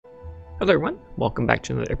Hello everyone, welcome back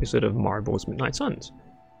to another episode of Marvel's Midnight Suns.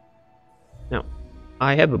 Now,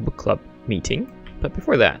 I have a book club meeting, but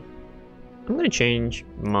before that, I'm going to change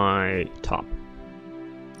my top.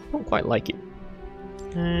 I don't quite like it.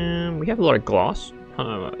 We have a lot of gloss,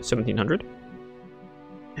 1700.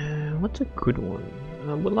 What's a good one?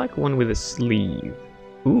 I would like one with a sleeve.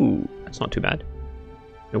 Ooh, that's not too bad.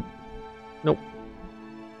 Nope. Nope.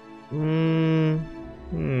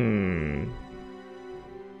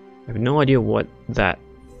 I have no idea what that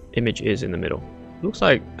image is in the middle. It looks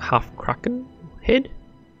like half kraken head.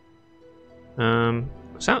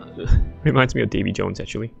 Reminds me of Davy Jones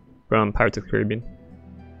actually from Pirates of the Caribbean.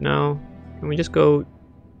 No, can we just go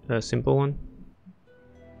a simple one?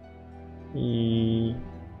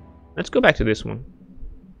 Let's go back to this one.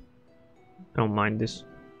 I don't mind this.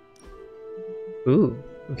 Ooh,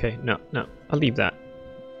 okay, no, I'll leave that.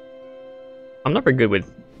 I'm not very good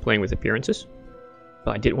with playing with appearances,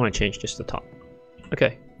 but I did want to change just the top.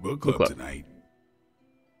 Okay, book club tonight.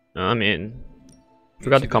 I'm in.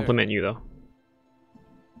 Forgot to compliment you though.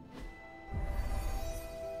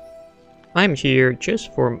 I'm here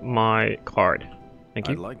just for my card. Thank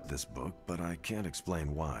you. I like this book, but I can't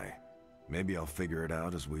explain why. Maybe I'll figure it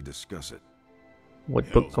out as we discuss it.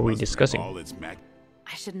 What book are we discussing?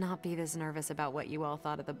 I should not be this nervous about what you all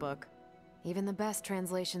thought of the book. Even the best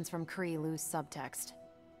translations from Cree lose subtext.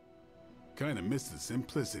 Kinda missed the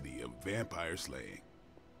simplicity of vampire slaying.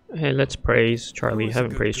 Hey, let's praise Charlie. I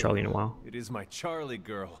haven't praised Charlie in a while. It is my Charlie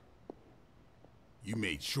girl. You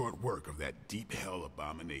made short work of that deep hell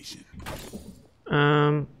abomination.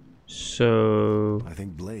 So... I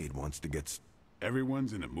think Blade wants to get...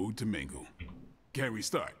 Everyone's in a mood to mingle. Can we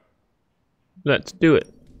start? Let's do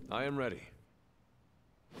it. I am ready.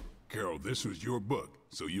 Carol, this was your book,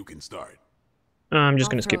 so you can start. I'm just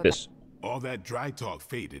gonna skip this. All that dry talk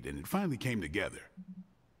faded, and it finally came together.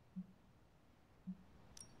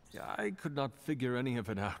 I could not figure any of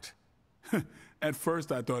it out. At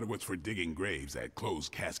first, I thought it was for digging graves at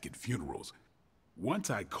closed casket funerals.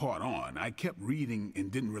 Once I caught on, I kept reading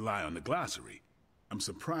and didn't rely on the glossary. I'm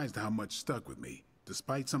surprised how much stuck with me,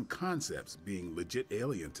 despite some concepts being legit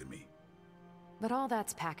alien to me. But all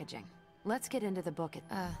that's packaging. Let's get into the book.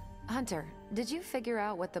 Hunter, did you figure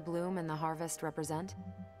out what the bloom and the harvest represent?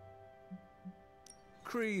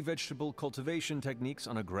 Cree vegetable cultivation techniques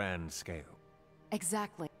on a grand scale.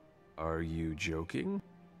 Exactly. Are you joking?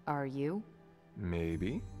 Are you?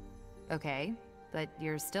 Maybe. Okay, but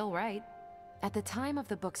you're still right. At the time of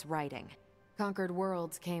the book's writing, conquered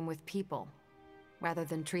worlds came with people. Rather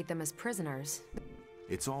than treat them as prisoners.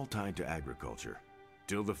 It's all tied to agriculture.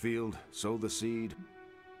 Till the field, sow the seed.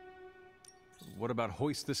 What about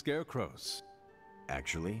hoist the scarecrows?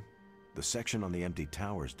 Actually, the section on the empty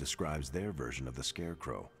towers describes their version of the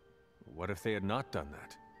scarecrow. What if they had not done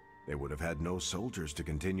that? They would have had no soldiers to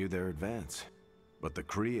continue their advance. But the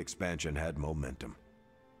Kree expansion had momentum.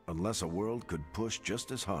 Unless a world could push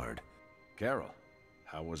just as hard. Carol,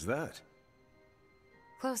 how was that?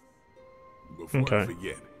 Close. Before I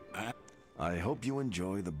forget, I hope you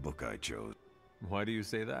enjoy the book I chose. Why do you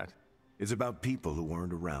say that? It's about people who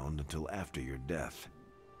weren't around until after your death.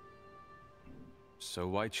 So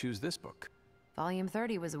why choose this book? Volume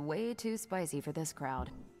 30 was way too spicy for this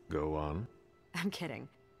crowd. Go on. I'm kidding.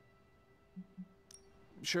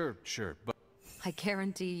 Sure, but... I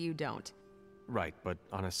guarantee you don't. Right, but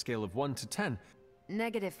on a scale of 1 to 10...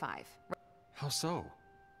 -5. How so?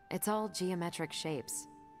 It's all geometric shapes.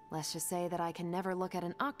 Let's just say that I can never look at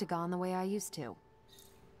an octagon the way I used to.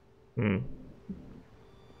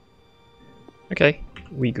 Okay,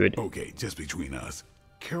 we good. Okay, just between us.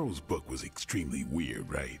 Carol's book was extremely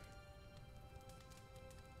weird, right?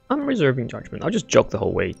 I'm reserving judgment. I'll just joke the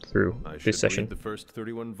whole way through this session. Read the first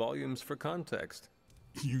 31 volumes for context.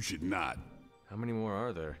 You should not. How many more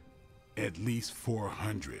are there? At least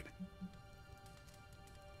 400.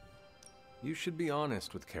 You should be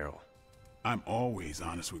honest with Carol. I'm always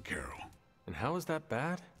honest with Carol. And how is that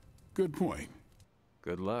bad? Good point.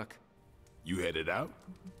 Good luck. You headed out?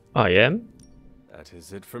 I am? That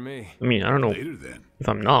is it for me. I mean, I don't know. Later then. If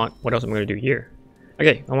I'm not, what else am I going to do here?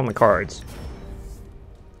 Okay, I want my cards.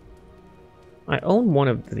 I own one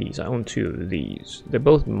of these. I own two of these. They're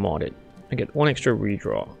both modded. I get one extra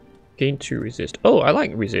redraw. Gain 2 resist. Oh, I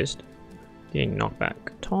like resist. Gain knockback.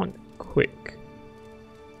 Taunt quick.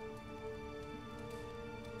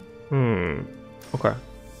 Okay.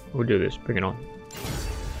 We'll do this. Bring it on.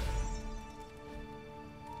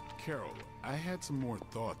 Carol, I had some more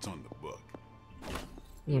thoughts on the book.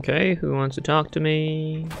 Okay, who wants to talk to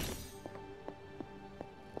me?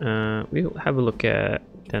 We'll have a look at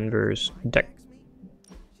Denver's deck.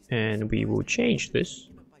 And we will change this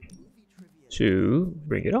to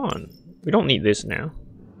bring it on. We don't need this now.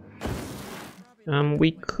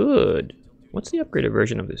 We could. What's the upgraded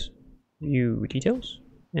version of this? View details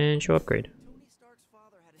and show upgrade.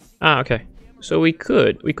 Ah, okay. So we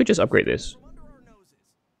could just upgrade this.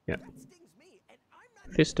 Yeah.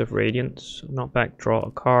 Fist of Radiance. Knock back. Draw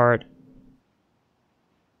a card.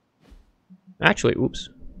 Actually, oops.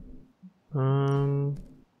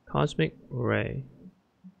 Cosmic Ray.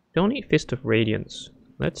 Don't need Fist of Radiance.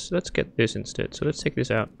 Let's get this instead. So let's take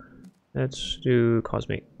this out. Let's do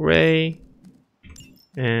Cosmic Ray.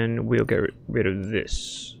 And we'll get rid of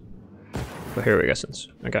this. For Heroic Essence.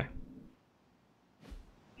 Okay.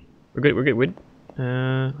 We're good.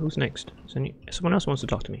 Who's next? Someone else wants to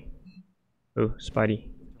talk to me. Oh, Spidey.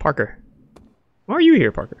 Parker. Why are you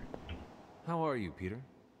here, Parker? How are you, Peter?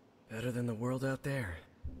 Better than the world out there.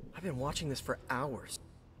 I've been watching this for hours.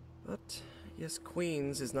 But I guess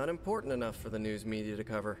Queens is not important enough for the news media to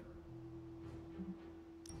cover.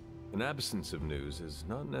 An absence of news is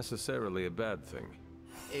not necessarily a bad thing.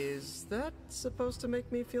 Is that supposed to make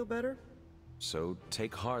me feel better? So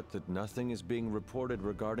take heart that nothing is being reported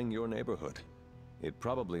regarding your neighborhood. It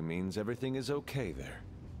probably means everything is okay there.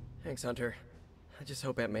 Thanks, Hunter. I just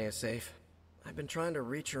hope Aunt May is safe. I've been trying to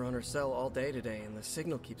reach her on her cell all day today, and the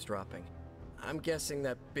signal keeps dropping. I'm guessing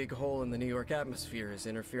that big hole in the New York atmosphere is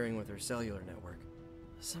interfering with her cellular network.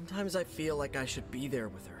 Sometimes I feel like I should be there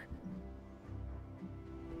with her.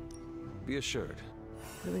 Be assured.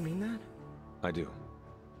 Really mean that? I do.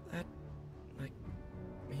 That, like,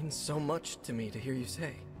 means so much to me to hear you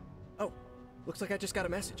say. Oh, looks like I just got a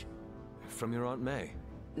message. From your Aunt May?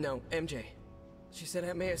 No, MJ. She said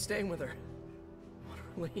Aunt May is staying with her. What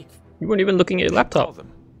a relief. You weren't even looking at your laptop. Call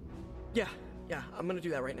them. Yeah, I'm gonna do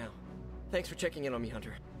that right now. Thanks for checking in on me,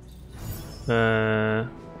 Hunter.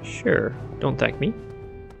 Sure. Don't thank me.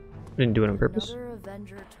 Didn't do it on purpose. Another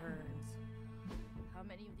Avenger turns. How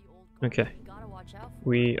many of the old Okay. we gotta watch out for?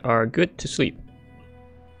 We are good to sleep.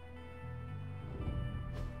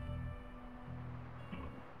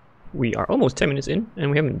 We are almost 10 minutes in,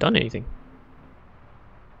 and we haven't done anything.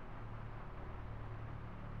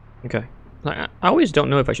 Okay. I always don't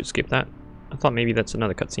know if I should skip that. I thought maybe that's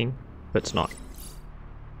another cutscene, but it's not.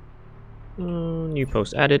 New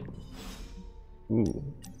post added. Ooh.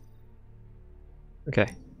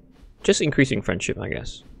 Okay. Just increasing friendship, I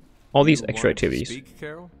guess. All these You extra wanted to activities. Speak,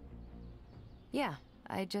 Carol? Yeah,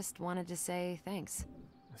 I just wanted to say thanks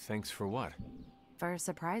Thanks for what? for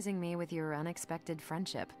surprising me with your unexpected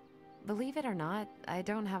friendship. Believe it or not, I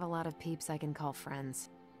don't have a lot of peeps I can call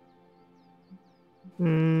friends.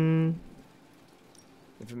 If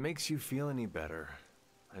it makes you feel any better,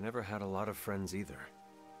 I never had a lot of friends either.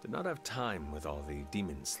 Did not have time with all the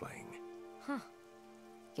demon slaying. Huh.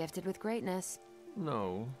 Gifted with greatness.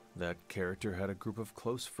 No, that character had a group of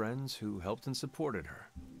close friends who helped and supported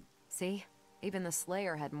her. See? Even the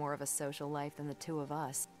Slayer had more of a social life than the two of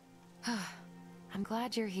us. I'm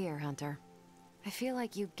glad you're here, Hunter. I feel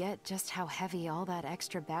like you get just how heavy all that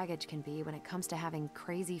extra baggage can be when it comes to having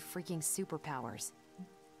crazy freaking superpowers.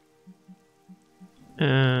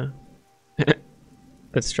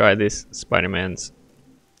 Let's try this Spider-Man's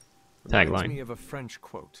Reminds tagline. me of a French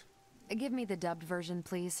quote. Give me the dubbed version,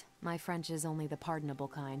 please. My French is only the pardonable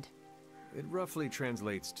kind. It roughly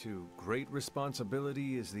translates to, great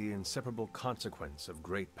responsibility is the inseparable consequence of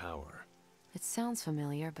great power. It sounds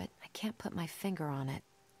familiar, but I can't put my finger on it.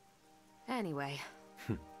 Anyway.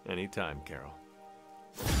 Anytime, Carol.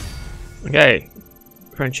 Okay.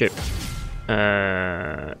 Friendship.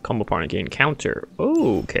 Combo partner gain counter.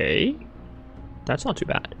 Okay. That's not too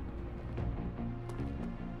bad.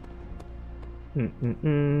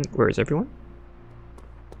 Where is everyone?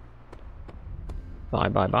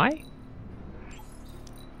 Bye.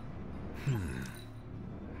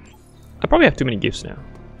 I probably have too many gifts now.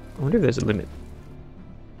 I wonder if there's a limit.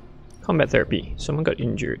 Combat therapy. Someone got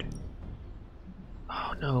injured.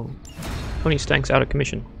 Oh no. Tony Stank's out of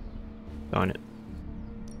commission. Darn it.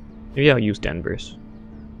 Maybe I'll use Danvers.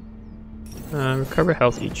 Recover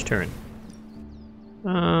health each turn.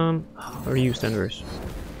 I already used Danvers.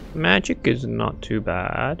 Magic is not too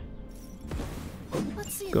bad.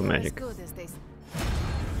 Let's see if Go they're as magic. good as they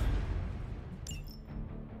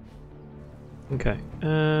Okay.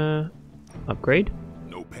 Upgrade?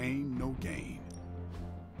 No pain, no gain.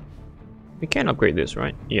 We can upgrade this,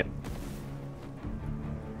 right? Yeah.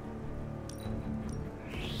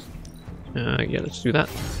 Yeah, let's do that.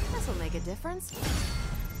 This'll make a difference.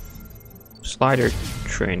 Slider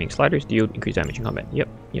training. Sliders deal increased damage in combat. Yep.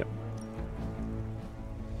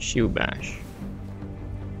 Shield bash.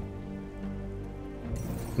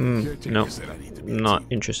 No, Caretaker said I need to be a not team.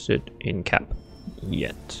 interested in cap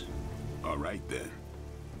yet. All right then.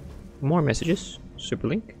 More messages.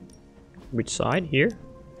 Superlink. Which side? Here?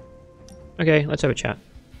 Okay, let's have a chat.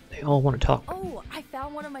 They all want to talk. Oh, I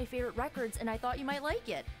found one of my favorite records and I thought you might like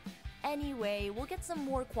it. Anyway, we'll get some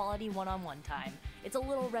more quality one-on-one time. It's a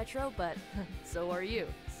little retro, but so are you.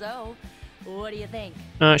 So, what do you think?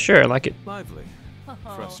 Sure, I like it. Lively. Oh,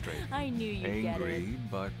 Frustrating. I knew you'd get it. Angry,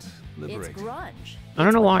 but liberating. It's grunge. I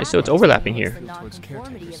don't know why, so it's What overlapping happens here. The Towards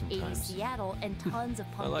nonconformity of caretakers 80s sometimes. Seattle and tons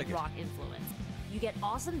of punk like and it. rock influence. You get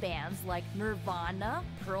awesome bands like Nirvana,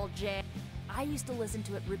 Pearl Jam. I used to listen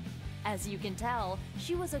to it. As you can tell,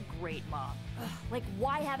 she was a great mom. Ugh, like,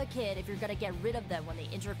 why have a kid if you're gonna get rid of them when they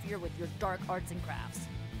interfere with your dark arts and crafts?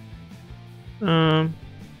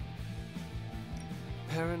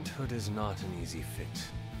 Parenthood is not an easy fit.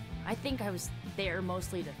 I think I was there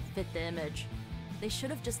mostly to fit the image. They should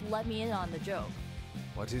have just let me in on the joke.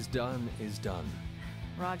 What is done is done.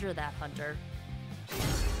 Roger that, Hunter.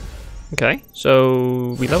 Okay,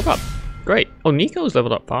 so we leveled up. Great. Oh, Nico's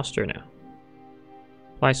leveled up faster now.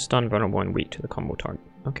 Apply stun vulnerable and weak to the combo target.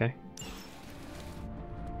 Okay.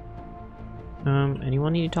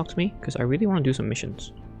 Anyone need to talk to me? Because I really want to do some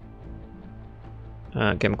missions.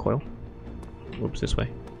 Gamma coil. Whoops, this way.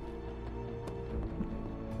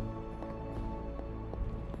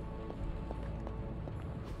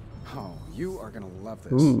 Oh, you are gonna love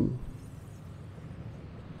this. Ooh.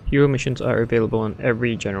 Hero missions are available on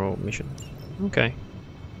every general mission. Okay.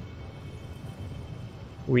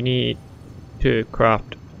 We need to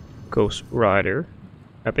craft Ghost Rider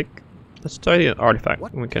Epic. Let's study an artifact.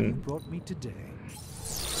 What We can brought me today?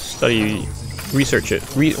 study, research it.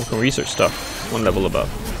 We can research stuff one level above.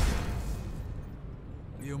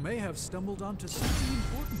 You may have stumbled onto something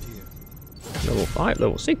important here. Level 5,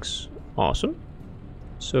 level 6. Awesome.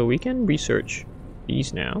 So we can research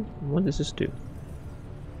these now. What does this do?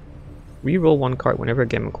 Reroll one card whenever a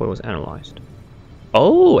gamma coil is analyzed.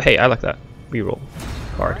 Oh, hey, I like that. Reroll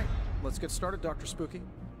card. Alright, let's get started, Dr. Spooky.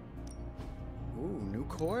 Ooh, new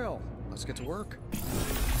coil. Let's get to work.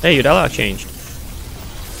 Hey, your dialogue changed.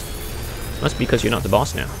 Must be because you're not the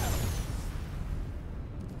boss now.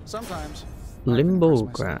 Sometimes. Limbo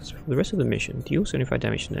Grasp. For the rest of the mission, deal 75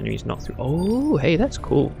 damage to enemies knocked through. Oh, hey, that's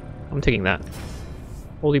cool. I'm taking that.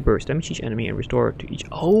 Holy Burst. Damage each enemy and restore to each.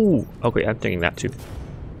 Oh, okay, I'm taking that too.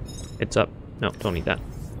 It's up. No, don't need that.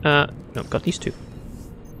 No, got these two.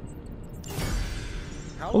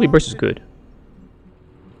 Holy Burst is good.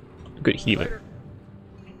 Good healer.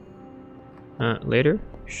 Later,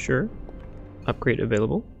 sure. Upgrade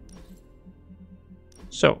available.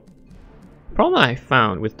 So, the problem I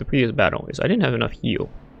found with the previous battle is I didn't have enough heal.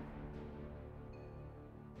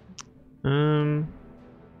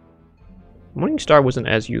 Morning Star wasn't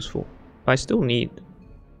as useful, but I still need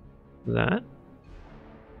that.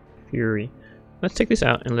 Fury. Let's take this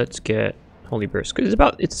out and let's get Holy Burst, because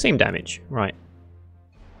it's the same damage, right?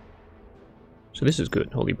 So this is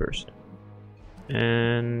good, Holy Burst.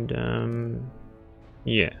 And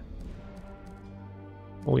yeah.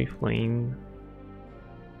 Holy Flame.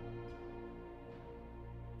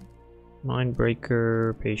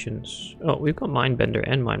 Mindbreaker, Patience. Oh, we've got Mindbender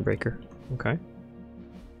and Mindbreaker. Okay.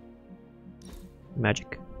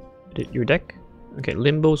 Magic. Your deck? Okay,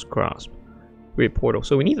 Limbo's Grasp. Create portal.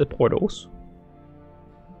 So we need the portals.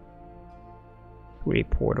 Create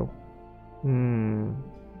portal.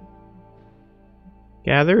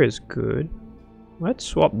 Gather is good. Let's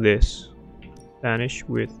swap this. Vanish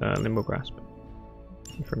with Limbo Grasp.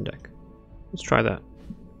 From deck. Let's try that.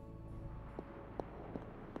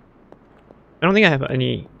 I don't think I have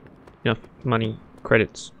enough money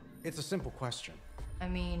credits. It's a simple question. I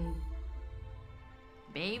mean,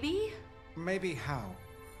 maybe? Maybe how?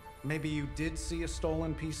 Maybe you did see a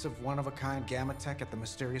stolen piece of one-of-a-kind gamma tech at the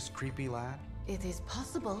mysterious creepy lad? It is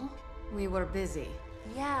possible. We were busy.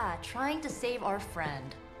 Yeah, trying to save our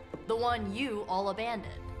friend. The one you all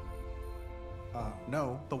abandoned.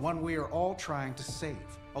 No, the one we are all trying to save,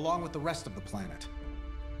 along with the rest of the planet.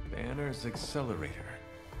 Banner's accelerator.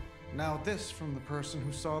 Now this from the person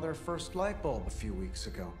who saw their first light bulb a few weeks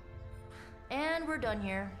ago. And we're done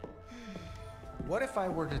here. What if I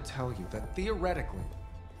were to tell you that theoretically,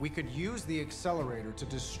 we could use the accelerator to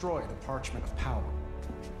destroy the Parchment of Power?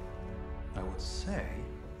 I would say,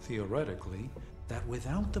 theoretically, that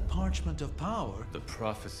without the Parchment of Power... The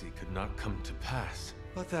prophecy could not come to pass.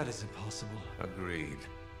 But that is impossible. Agreed.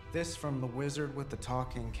 This from the wizard with the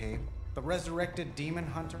talking cape, the resurrected demon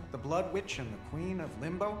hunter, the blood witch, and the queen of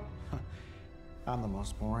limbo? I'm the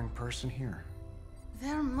most boring person here.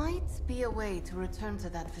 There might be a way to return to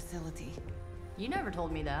that facility. You never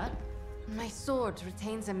told me that. My sword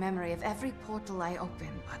retains a memory of every portal I open,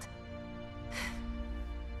 but...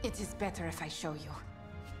 It is better if I show you.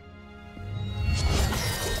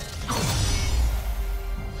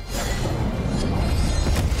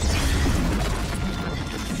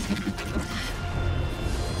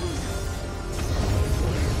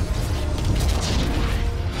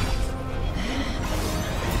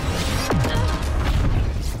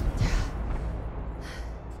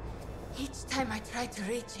 Each time I try to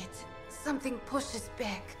reach it, something pushes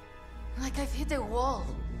back. Like I've hit a wall.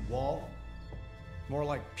 Wall? More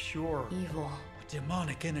like pure Evil. A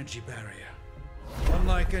demonic energy barrier.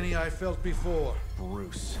 Unlike any I felt before.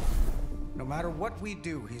 Bruce. No matter what we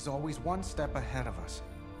do, he's always one step ahead of us.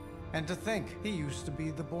 And to think, he used to be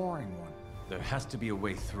the boring one. There has to be a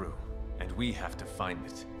way through, and we have to find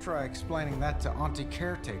it. Try explaining that to Auntie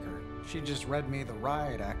Caretaker. She just read me the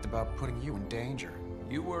riot act about putting you in danger.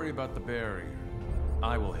 You worry about the barrier.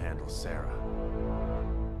 I will handle Sarah.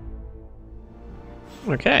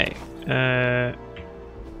 Okay.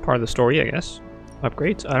 Part of the story, I guess.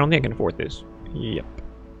 Upgrades? I don't think I can afford this. Yep.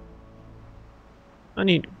 I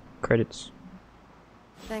need credits.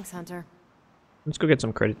 Thanks, Hunter. Let's go get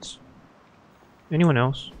some credits. Anyone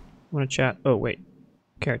else want to chat? Oh, wait.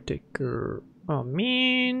 Caretaker. Oh,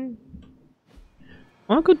 man.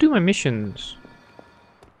 I want to go do my missions.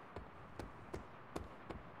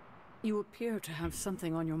 You appear to have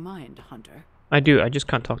something on your mind, Hunter. I do. I just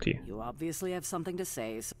can't talk to you. You obviously have something to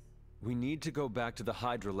say, so We need to go back to the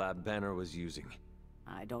Hydra lab Banner was using.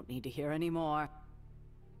 I don't need to hear any more.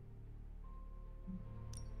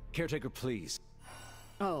 Caretaker, please.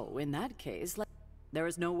 Oh, in that case, there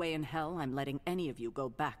is no way in hell I'm letting any of you go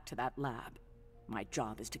back to that lab. My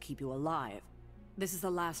job is to keep you alive. This is the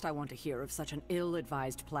last I want to hear of such an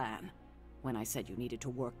ill-advised plan. When I said you needed to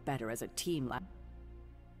work better as a team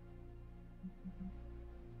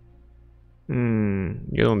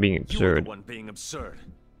You're the one being absurd. You're the one being absurd.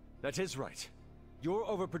 That is right. Your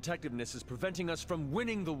overprotectiveness is preventing us from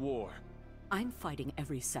winning the war. I'm fighting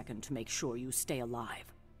every second to make sure you stay alive.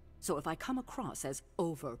 So if I come across as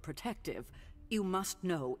overprotective, you must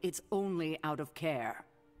know it's only out of care.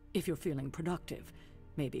 If you're feeling productive,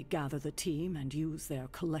 maybe gather the team and use their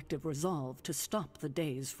collective resolve to stop the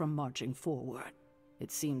days from marching forward.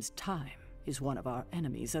 It seems time is one of our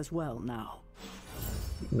enemies as well now.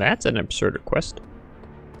 That's an absurd request.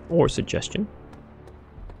 Or suggestion.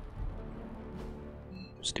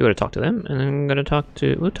 Still gotta talk to them, and then I'm gonna talk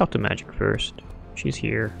to... We'll talk to Magic first. She's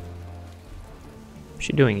here. What's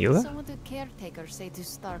she doing, yoga? So what did Caretaker say to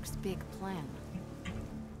Stark's big plan?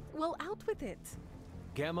 Well, out with it.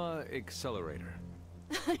 Gamma Accelerator.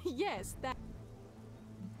 Yes, that...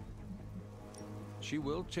 She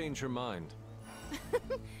will change her mind.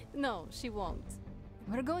 No, she won't.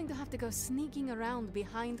 We're going to have to go sneaking around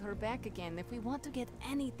behind her back again if we want to get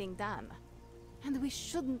anything done. And we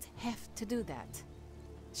shouldn't have to do that.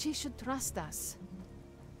 She should trust us.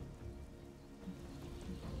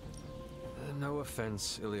 No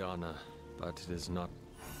offense, Ileana, but it is not...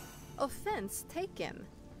 Offense taken.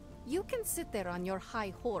 You can sit there on your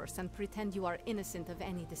high horse and pretend you are innocent of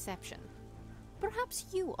any deception. Perhaps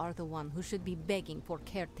you are the one who should be begging for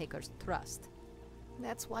Caretaker's trust.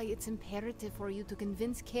 That's why it's imperative for you to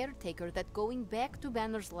convince Caretaker that going back to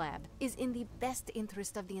Banner's lab is in the best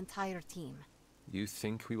interest of the entire team. You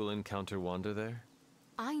think we will encounter Wanda there?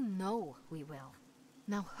 I know we will.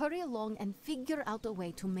 Now hurry along and figure out a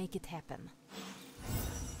way to make it happen.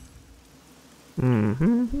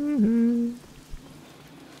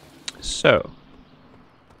 So.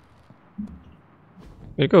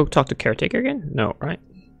 Gonna go talk to Caretaker again? No, right?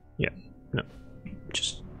 Yeah, no.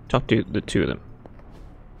 Just talk to the two of them.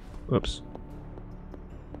 Whoops.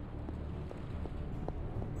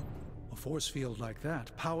 A force field like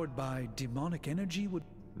that, powered by demonic energy, would...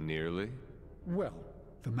 Nearly? Well,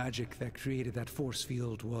 the magic that created that force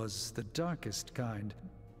field was the darkest kind.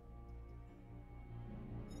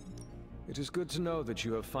 It is good to know that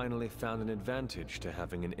you have finally found an advantage to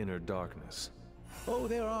having an inner darkness. Oh,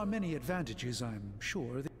 there are many advantages, I'm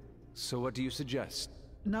sure. So what do you suggest?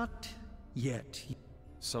 Not yet.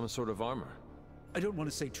 Some sort of armor? I don't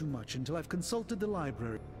want to say too much until I've consulted the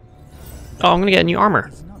library. Oh, I'm gonna get a new armor.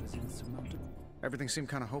 It's not as insurmountable. Everything seemed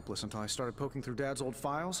kind of hopeless until I started poking through Dad's old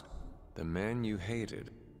files. The man you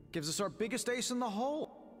hated. Gives us our biggest ace in the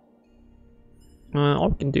hole. All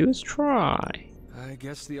we can do is try. I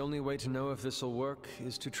guess the only way to know if this'll work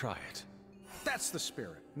is to try it. That's the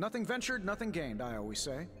spirit. Nothing ventured, nothing gained, I always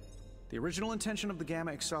say. The original intention of the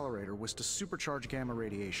Gamma Accelerator was to supercharge gamma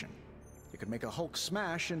radiation. It could make a Hulk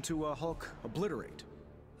smash into a Hulk obliterate.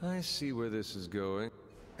 I see where this is going.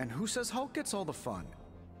 And who says Hulk gets all the fun?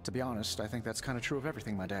 To be honest, I think that's kind of true of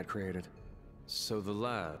everything my dad created. So the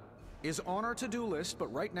lab. is on our to-do list,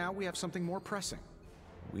 but right now we have something more pressing.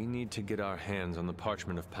 We need to get our hands on the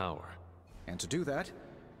Parchment of Power. And to do that,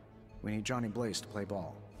 we need Johnny Blaze to play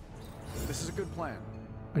ball. This is a good plan.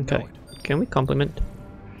 Okay. Can we compliment?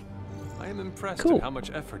 I am impressed Cool. at how much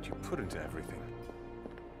effort you put into everything.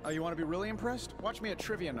 Oh, you want to be really impressed? Watch me at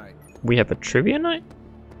trivia night. We have a trivia night?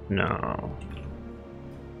 No.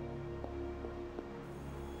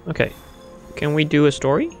 Okay. Can we do a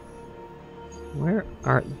story? Where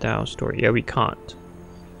art thou story? Yeah, we can't.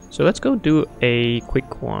 So let's go do a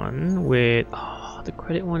quick one with... Oh, the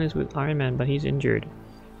credit one is with Iron Man, but he's injured.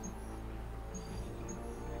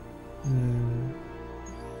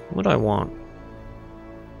 What do I want?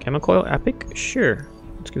 Chemicoil Epic? Sure.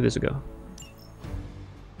 Let's give this a go.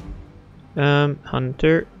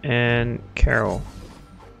 Hunter and Carol.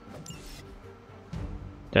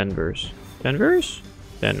 Denver's. Denver's?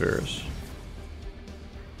 Denver's.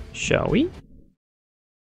 Shall we?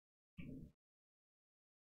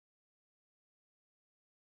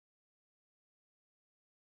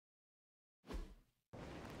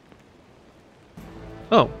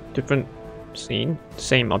 Oh, different scene,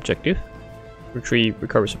 same objective.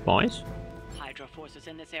 Recover supplies. Hydra forces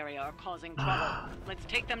in this area are causing trouble. Let's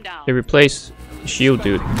take them down. They replaced the shield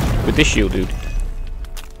dude with this shield dude.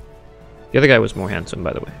 The other guy was more handsome,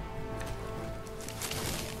 by the way.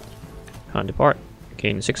 Can't depart.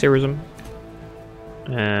 Gain 6 heroism.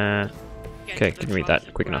 Okay, didn't read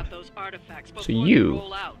that quick enough. So you...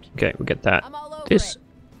 Okay, we get that. This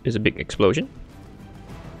is a big explosion.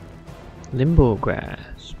 Limbo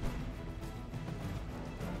Grasp.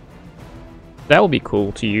 That will be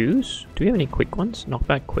cool to use. Do we have any quick ones?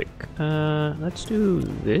 Knockback quick. Let's do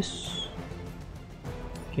this.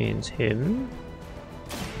 Gains him.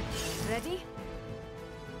 Ready?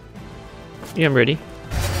 Yeah, I'm ready.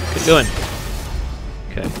 Get going.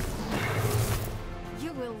 Okay.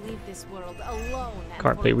 You will leave this world alone.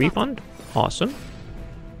 Card play refund. Awesome.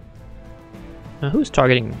 Who's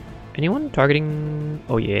targeting? Anyone targeting?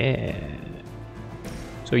 Oh yeah.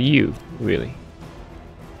 So you, really.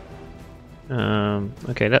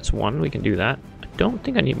 Okay, that's one. We can do that. I don't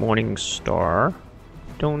think I need Morning Star.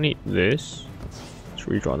 Don't need this. Let's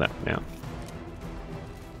redraw that for now.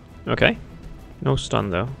 Okay. No stun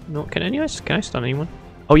though. No. Can I stun anyone?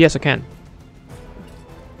 Oh yes, I can.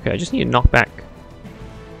 Okay, I just need a knockback.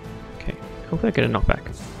 Okay. Hopefully I get a knockback.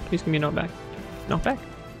 Please give me a knockback. Knockback.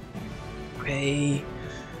 Okay.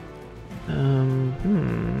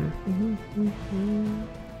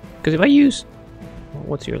 Because if I use...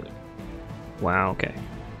 What's your... Wow, okay.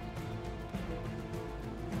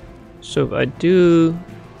 So if I do...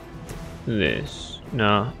 this...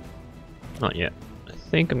 No. Not yet. I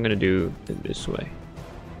think I'm gonna do it this way.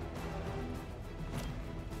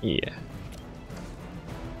 Yeah.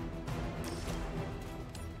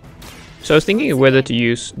 So I was thinking of whether to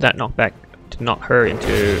use that knockback to knock her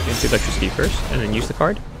into electricity first, and then use the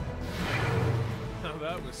card. Now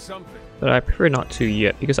that was something. But I prefer not to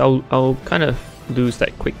yet, because I'll kind of lose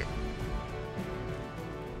that quick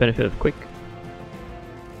benefit of quick.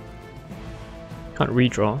 Can't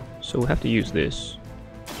redraw, so we'll have to use this.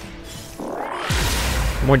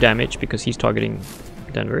 More damage because he's targeting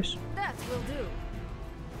Denver's. That will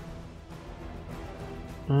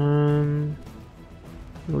do.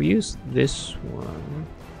 We'll use this one.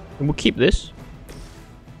 And we'll keep this.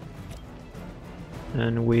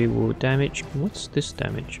 And we will damage... What's this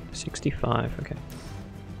damage? 65, okay.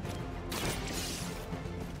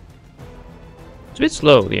 It's a bit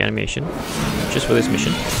slow, the animation. Just for this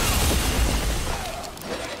mission.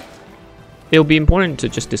 It'll be important to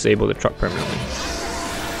just disable the truck permanently.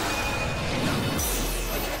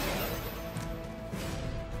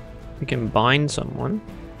 We can bind someone.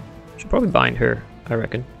 Should probably bind her, I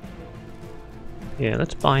reckon. Yeah,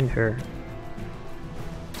 let's bind her.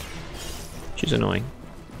 She's annoying.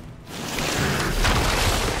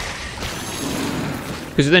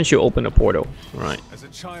 Because then she'll open a portal, right? As a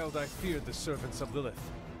child, I feared the servants of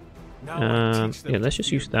Lilith. Now I teach them yeah, let's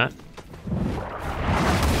just use that.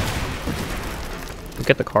 We'll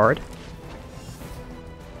get the card.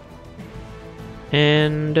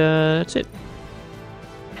 And that's it.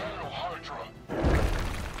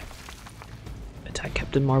 Attack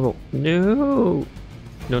Captain Marvel. No!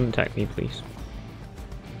 Don't attack me, please.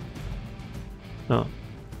 Oh.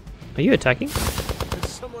 Are you attacking? Did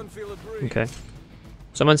someone feel a breeze? Okay.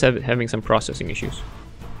 Someone's having some processing issues.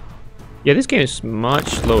 Yeah, this game is much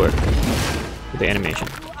slower with the animation.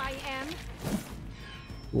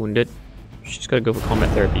 Wounded. She's gotta go for combat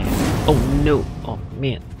therapy. Oh no! Oh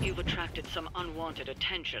man. You've attracted some unwanted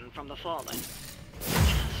attention from the Fallen.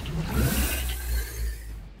 Just what you needed.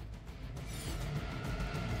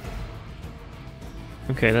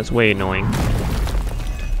 Okay, that's way annoying.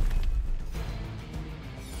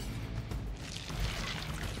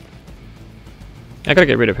 I gotta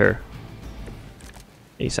get rid of her.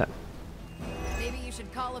 ASAP. Maybe you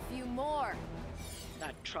should call a few more.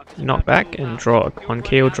 Knock back and draw on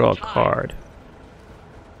KO, draw a card.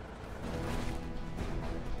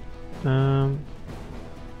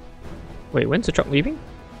 Wait, when's the truck leaving?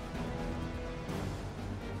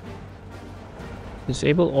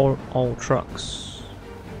 Disable all trucks.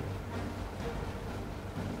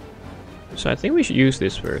 So I think we should use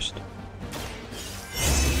this first.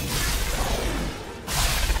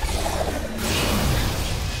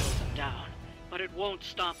 Down, but it won't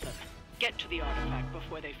stop them. Get to the artifact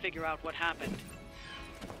before they figure out what happened.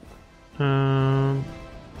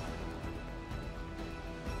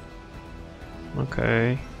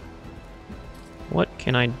 Okay. What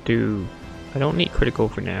can I do? I don't need critical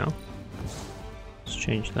for now. Let's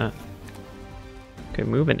change that. Okay,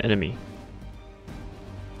 move an enemy.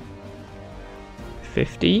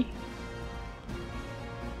 50?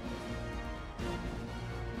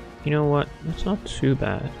 You know what? That's not too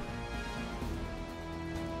bad.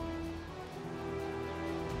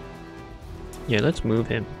 Yeah, let's move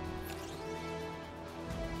him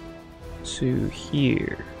to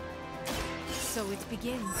here. So it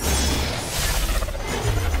begins.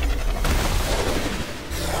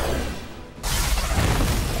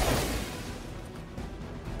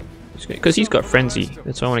 Because he's got frenzy,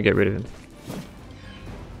 that's why I want to get rid of him.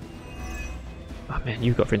 Oh man,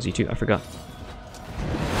 you've got frenzy too, I forgot.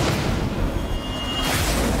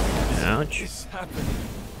 Ouch.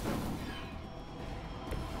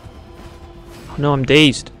 Oh no, I'm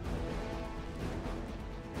dazed.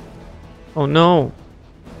 Oh no!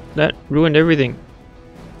 That ruined everything.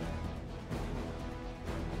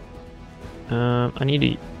 I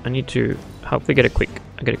need to hopefully get a quick.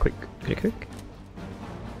 Get a quick.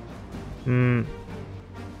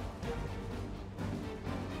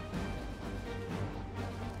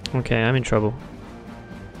 Okay, I'm in trouble.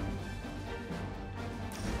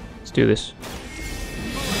 Let's do this.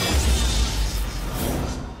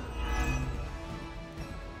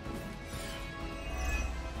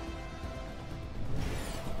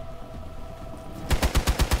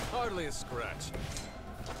 Hardly a scratch.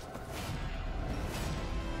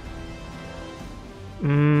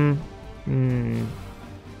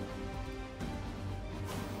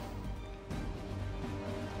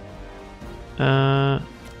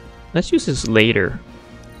 Let's use this later.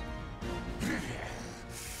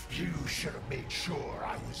 You should have made sure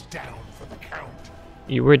I was down for the count.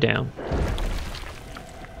 You were down.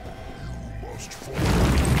 You must fall.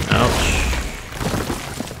 Ouch.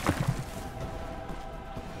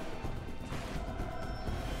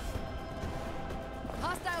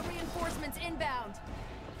 Hostile reinforcements inbound.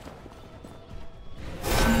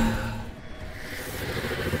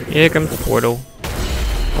 Here comes the portal.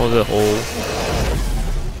 Or the hole.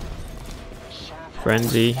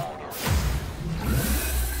 Frenzy.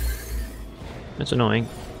 That's annoying.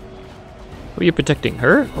 Who are you protecting?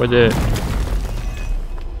 Her? Or the...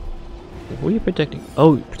 Who are you protecting?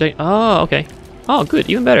 Oh, protect... Oh, okay. Oh, good.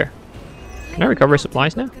 Even better. Can I recover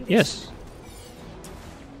supplies now? Yes.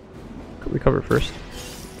 Could recover first.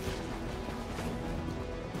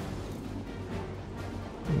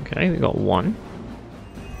 Okay, we got one.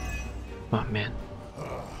 Oh, man.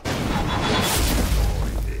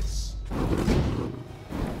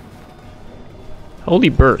 Holy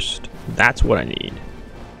burst. That's what I need.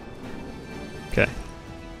 Okay.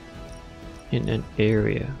 In an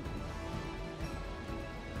area.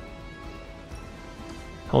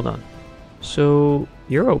 Hold on. So,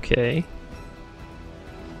 you're okay.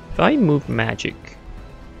 If I move magic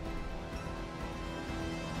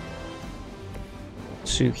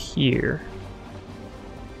to here.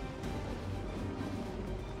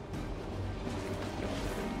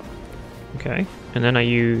 Okay. And then I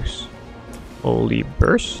use Holy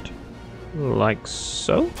burst. Like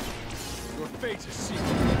so. Your fate is sealed.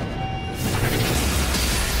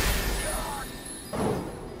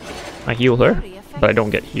 I heal her, but I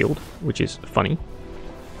don't get healed, which is funny.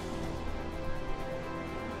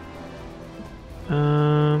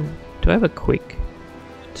 Do I have a quick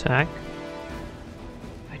attack?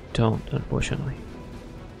 I don't, unfortunately.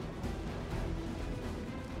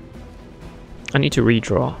 I need to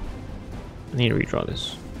redraw. I need to redraw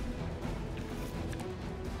this.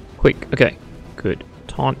 Quick, okay, good.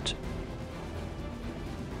 Taunt.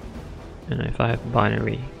 And if I have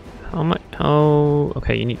binary, how much? Oh,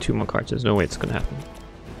 okay, you need 2 more cards. There's no way it's gonna happen.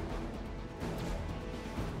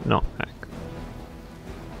 Knockback.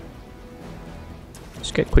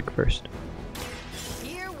 Let's get quick first.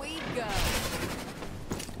 Here we go.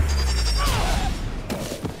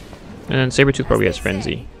 And Sabretooth probably has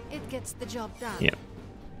Frenzy. It gets the job done. Yeah.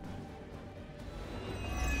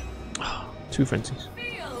 2 Frenzies.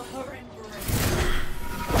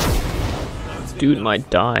 Dude might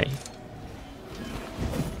die.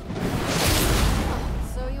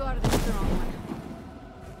 So you are the strong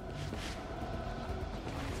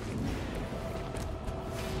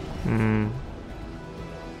one.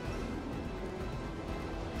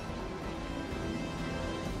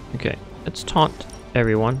 Okay, let's taunt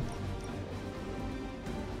everyone.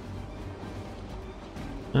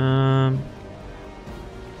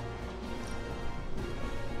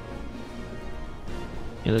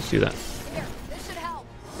 Yeah, let's do that. Here, this should help.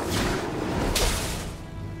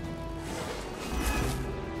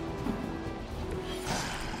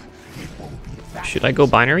 Should I go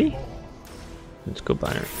binary? Let's go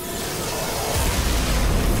binary.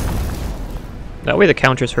 That way the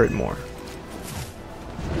counters hurt more.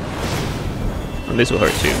 And this will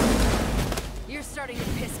hurt too. You're starting to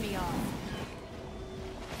piss me off.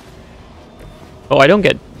 Oh, I don't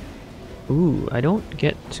get... Ooh, I don't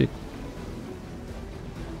get to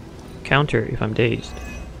counter if I'm dazed.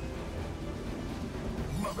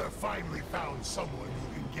 Mother finally found someone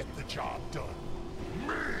who can get the job done.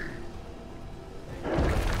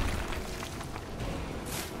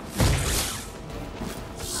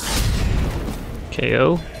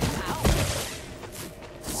 KO.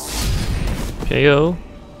 KO.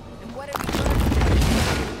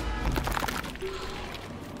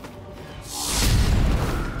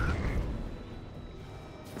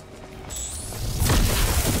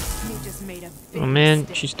 Oh man,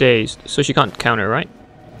 she's dazed, so she can't counter, right?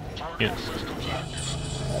 Yeah.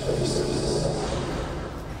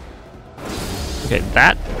 Okay,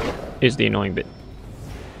 that is the annoying bit.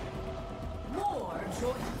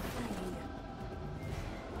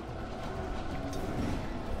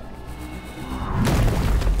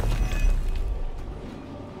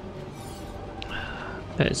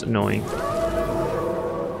 That is annoying.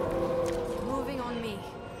 Moving on me.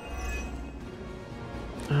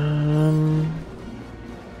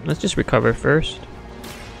 Let's just recover first.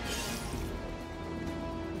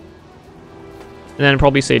 And then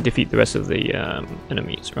probably say defeat the rest of the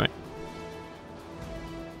enemies, right?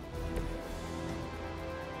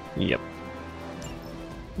 Yep.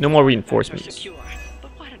 No more reinforcements. Secure,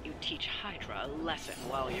 but why don't you teach Hydra a lesson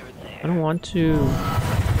while you're there? I don't want to.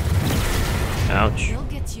 Ouch. You'll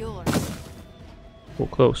get yours. Oh,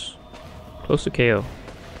 close. Close to KO.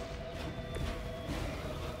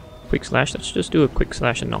 Quick slash. Let's just do a quick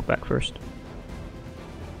slash and knockback first.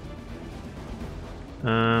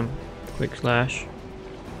 Quick slash.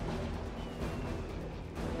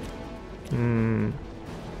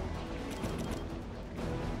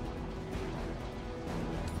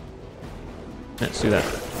 Let's do that.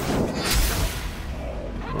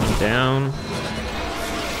 One down.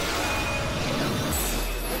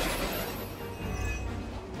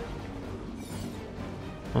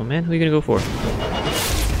 Oh man, who are you gonna go for?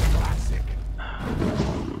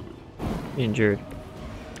 Injured.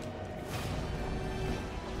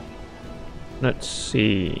 Let's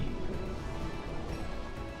see.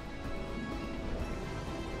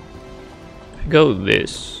 If I go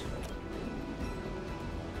this.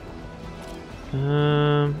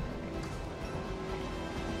 I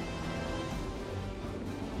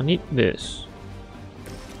need this.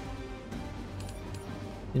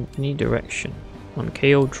 In any direction. On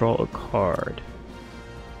KO, draw a card.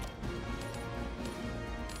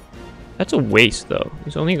 That's a waste though.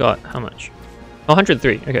 He's only got how much? Oh,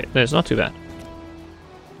 103. Okay, that's not too bad.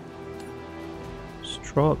 Just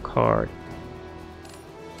draw a card.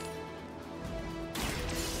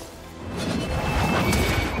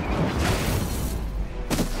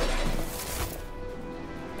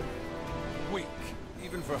 Weak,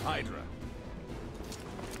 even for Hydra.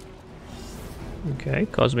 Okay,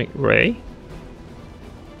 Cosmic Ray.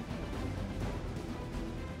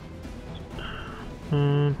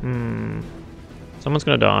 Someone's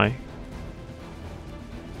gonna die.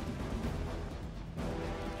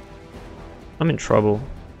 I'm in trouble.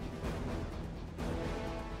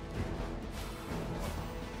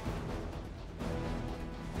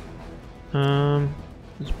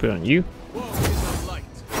 Let's put it on you.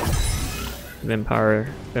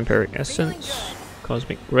 Vampiric Essence,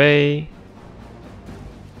 Cosmic Ray.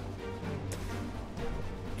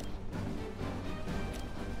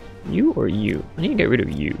 You or you? I need to get rid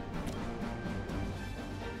of you.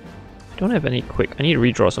 I don't have any quick. I need to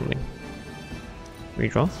redraw something.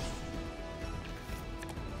 Redraw.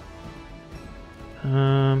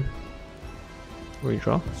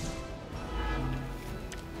 Redraw.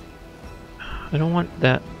 I don't want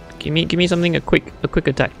that Give me something, a quick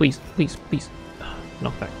attack, please.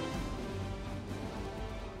 Knockback.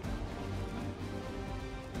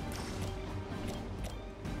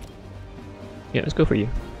 Yeah, let's go for you.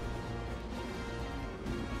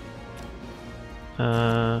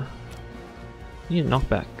 Need a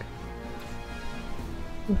knockback.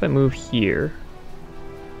 What if I move here?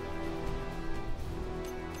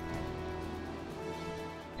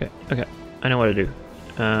 Okay, I know what to do.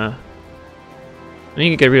 I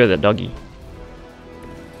need to get rid of that doggy.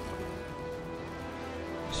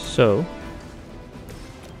 So,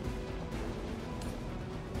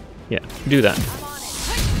 yeah, do that.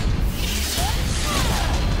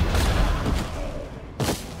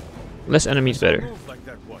 Less enemies better.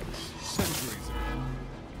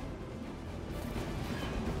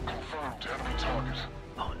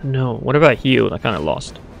 Oh no, what if I healed? I kinda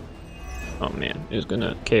lost. Oh man, it was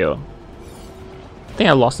gonna KO. I think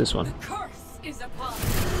I lost this one.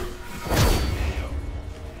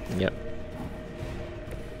 Yep.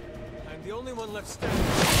 I'm the only one left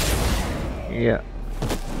standing. Yeah.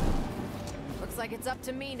 Looks like it's up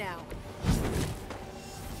to me now.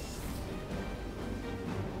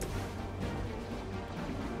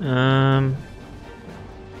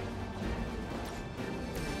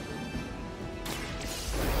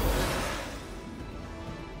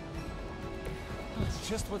 That's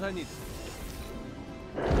just what I need.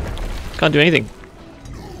 Can't do anything.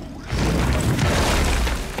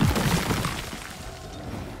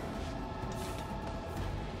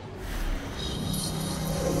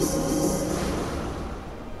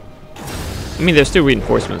 I mean, there's still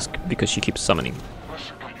reinforcements because she keeps summoning.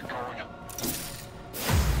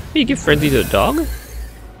 Hey, you give friendly to the dog?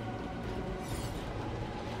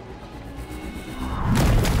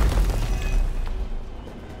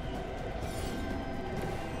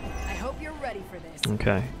 I hope you're ready for this.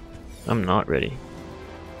 Okay. I'm not ready.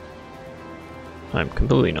 I'm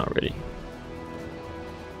completely not ready.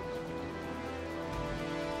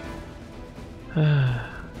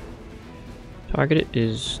 Targeted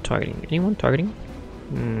is targeting. Anyone targeting?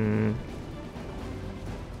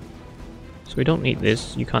 So we don't need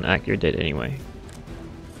this. You can't act, you're dead anyway.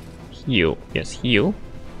 Heal. Yes, heal.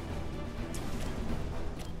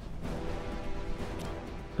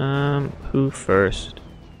 Who first?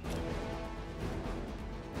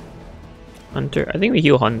 Hunter? I think we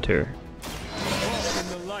heal Hunter.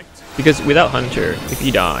 Because without Hunter, if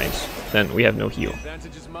he dies, then we have no heal.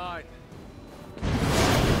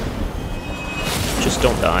 Just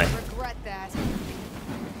don't die.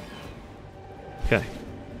 Okay.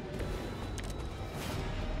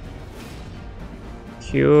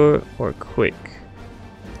 Cure or quick?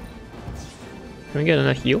 Can we get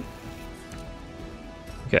another heal?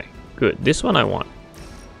 Okay, good. This one I want.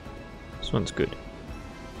 This one's good.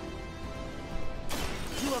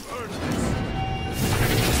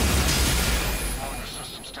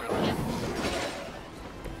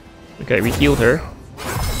 Okay, we healed her.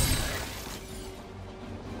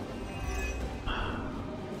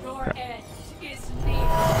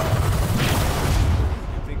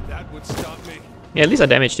 Yeah, at least I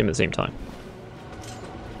damaged him at the same time.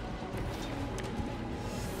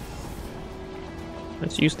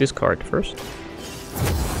 Let's use this card first.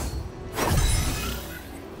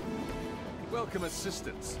 Welcome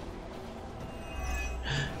assistance.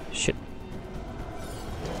 Shit.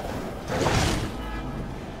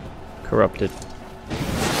 Corrupted.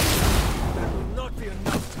 That will not be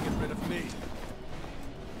enough to get rid of me.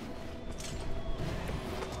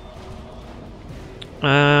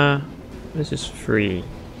 This is free.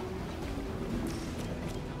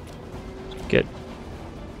 Let's get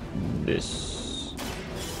this.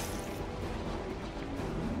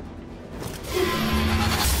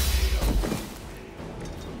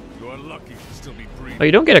 You are lucky to still be breathing. Oh,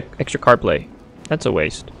 you don't get an extra card play. That's a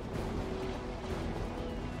waste.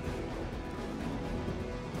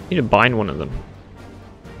 Need to bind one of them.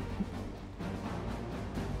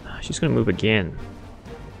 She's gonna move again.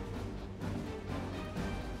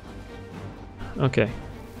 Okay.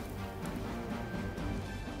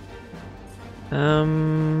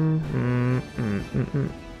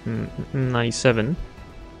 97.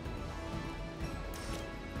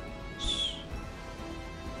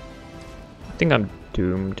 I think I'm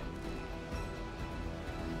doomed.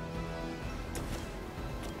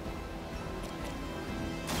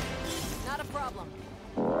 Not a problem.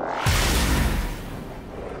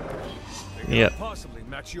 Yeah. Possibly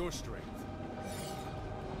match your strength.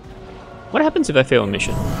 What happens if I fail a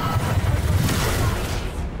mission? I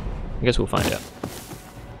guess we'll find out.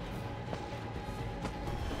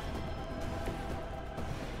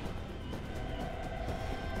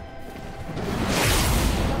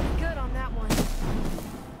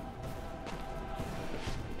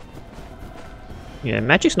 Yeah,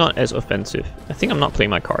 magic's not as offensive. I think I'm not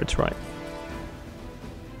playing my cards right.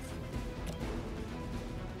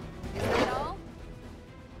 Is that all?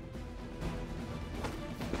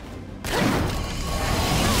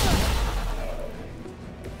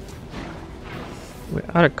 We're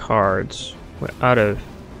out of cards. We're out of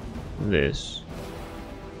this.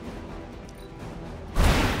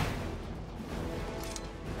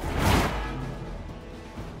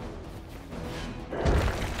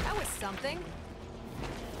 That was something.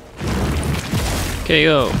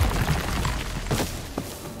 KO.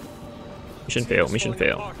 Mission fail, mission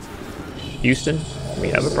fail. Houston, we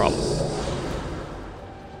have a problem.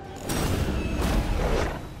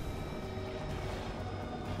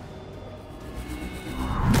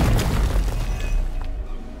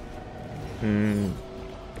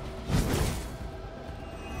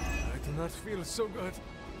 I do not feel so good.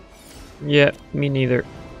 Yeah, me neither.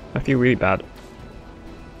 I feel really bad.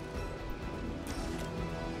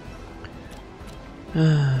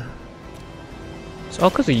 It's all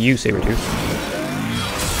because of you, Sabretooth.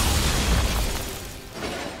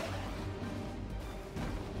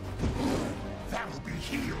 That'll be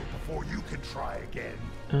healed before you can try again.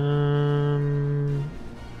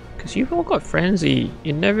 Because you've all got frenzy.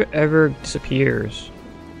 It never ever disappears.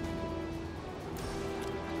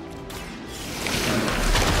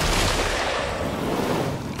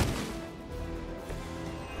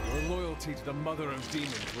 Your loyalty to the mother of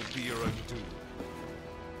demons would be your own doom.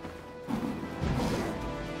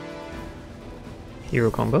 Hero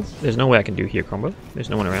combo. There's no way I can do hero combo. There's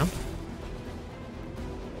no one around.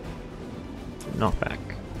 Knockback.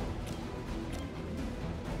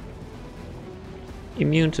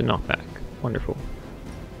 Immune to knockback. Wonderful.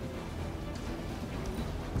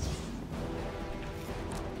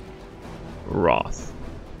 Wrath.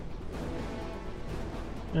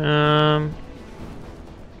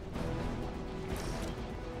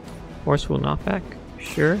 Forceful knockback?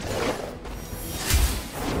 Sure.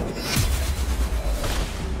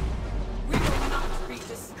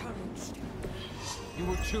 You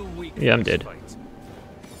were too weak. Yeah, I'm dead.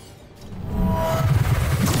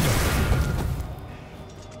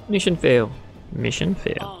 Mission fail. Mission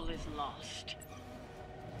fail. All is lost.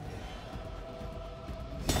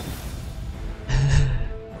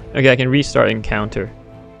 Okay, I can restart encounter.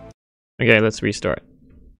 Okay, let's restart.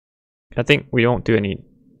 I think we won't do any.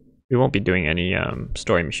 We won't be doing any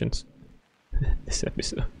story missions this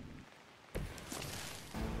episode.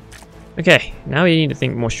 Okay, now we need to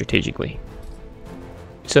think more strategically.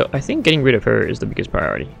 So I think getting rid of her is the biggest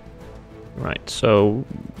priority. Right, so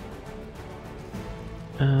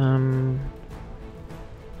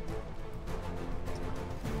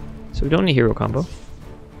so we don't need hero combo.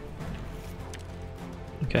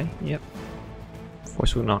 Okay, yep.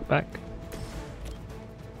 Forceful knockback.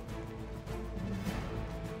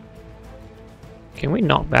 Can we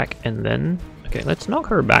knock back and then... Okay, let's knock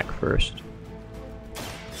her back first.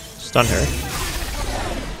 Stun her.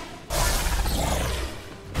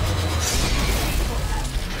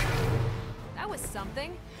 That was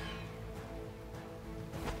something.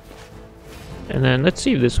 And then let's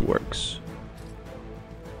see if this works.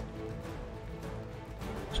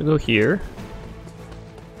 So go here.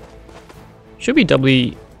 Should be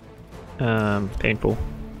doubly painful.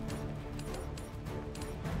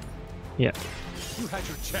 Yeah. You had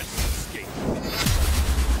your chance to escape.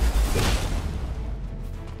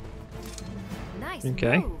 Nice.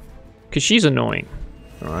 Okay. Move. Because she's annoying.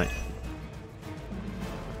 Alright.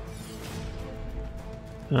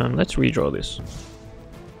 Let's redraw this. Do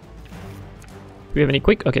we have any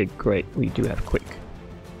quick? Okay, great. We do have quick.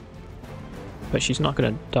 But she's not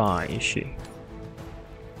gonna die, is she?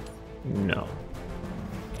 No.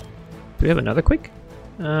 Do we have another quick?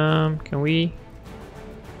 Can we...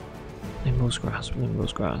 Nimble's Grasp,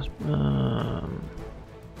 Nimble's Grasp.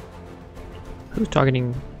 Who's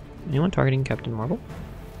targeting... Anyone targeting Captain Marvel?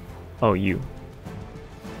 Oh, you.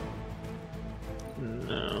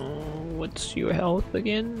 No. What's your health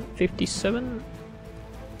again? 57?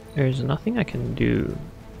 There's nothing I can do.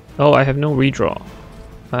 Oh, I have no redraw.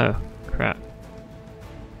 Oh, crap.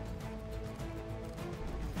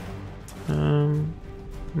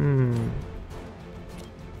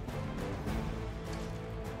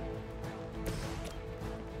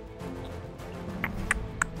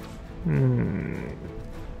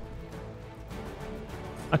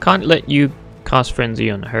 I can't let you cast Frenzy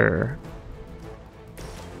on her.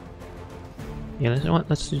 Yeah, you know what?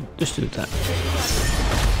 Let's just do that.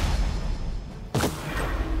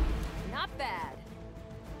 Not bad.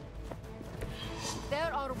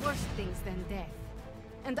 There are worse things than death,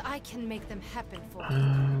 and I can make them happen for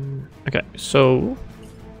you. Okay, so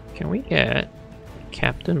can we get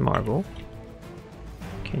Captain Marvel.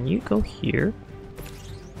 Can you go here?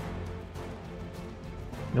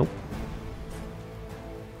 Nope.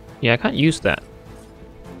 Yeah, I can't use that.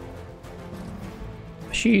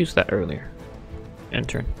 I should use that earlier.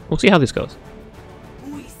 Enter. We'll see how this goes.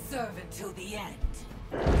 We serve until the end.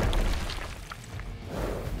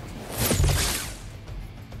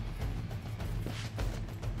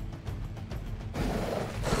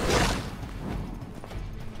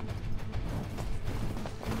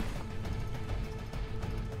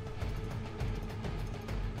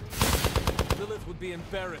 Lilith would be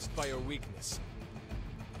embarrassed by your weakness.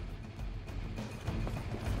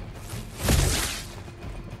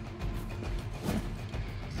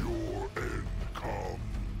 Your end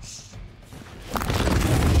comes.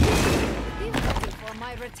 Be ready for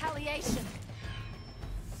my retaliation.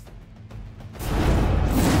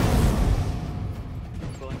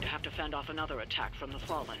 Going to have to fend off another attack from the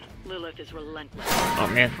Fallen. Lilith is relentless. Oh,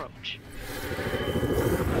 man. Approach.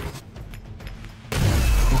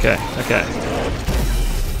 Okay, okay.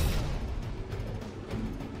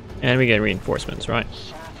 And we get reinforcements, right?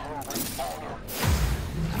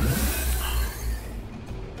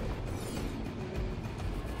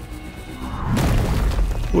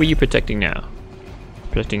 Who are you protecting now?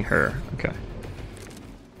 Protecting her, okay.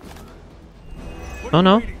 Oh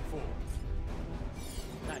no.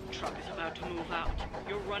 That truck is about to move out.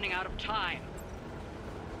 You're running out of time.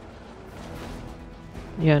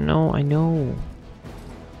 Yeah, no, I know.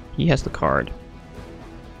 He has the card.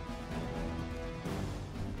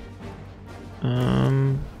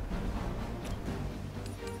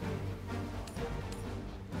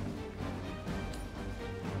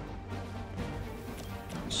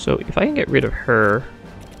 So if I can get rid of her,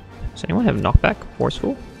 does anyone have knockback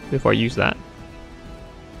forceful before I use that?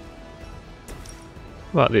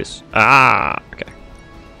 What about this? Ah, okay.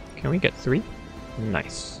 Can we get 3?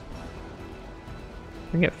 Nice.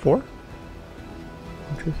 Can we get 4? 1,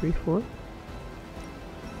 2, 3, 4.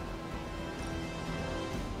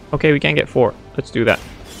 Okay, we can get 4. Let's do that.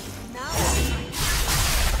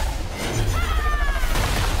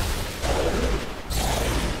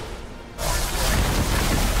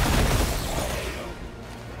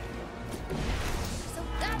 So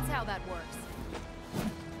that's how that works.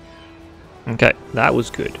 Okay, that was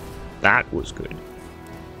good. That was good.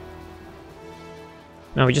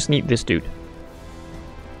 Now we just need this dude.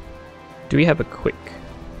 Do we have a quick?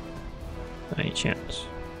 By any chance?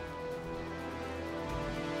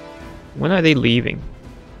 When are they leaving?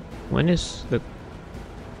 When is the...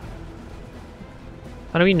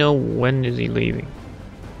 How do we know when is he leaving?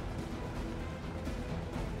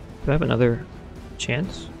 Do I have another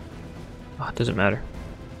chance? Oh, it doesn't matter.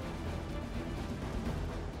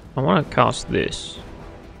 I want to cast this.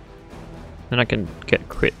 Then I can get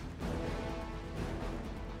crit.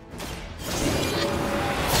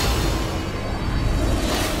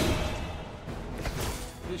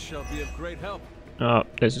 This shall be of great help. Oh,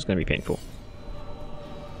 this is going to be painful.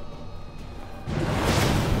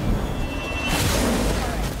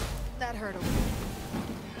 That hurt a little.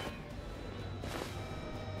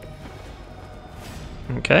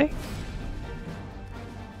 Okay.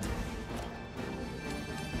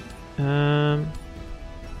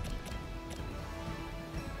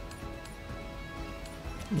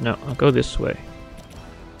 No, I'll go this way.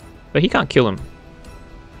 But he can't kill him.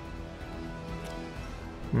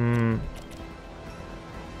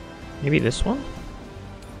 Maybe this one?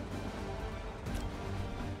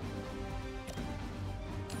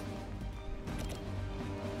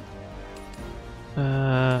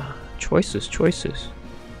 Choices, choices.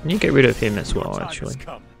 I need to get rid of him as well, actually.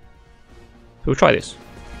 So we'll try this.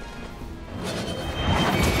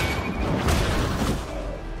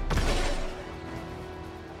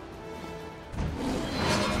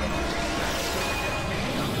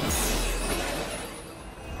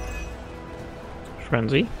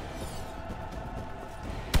 Frenzy.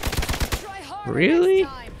 Really?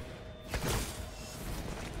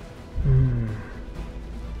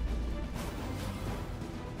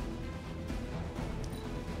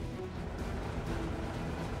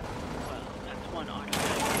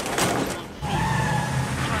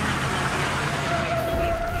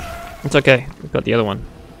 It's okay. We've got the other one.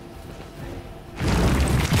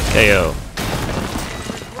 KO.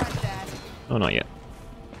 Oh, not yet.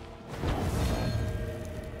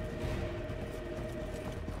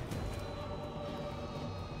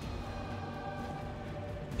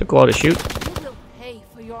 Took a while to shoot. You will pay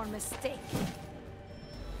for your mistake.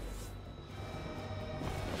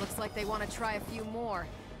 Looks like they want to try a few more.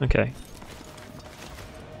 Okay.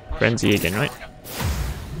 Frenzy again, right?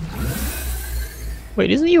 Wait,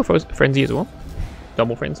 isn't he a frenzy as well?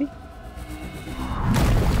 Double frenzy.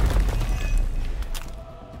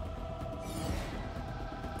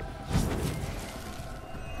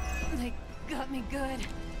 They got me good.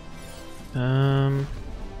 Can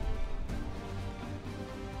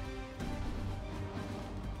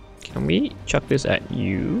we chuck this at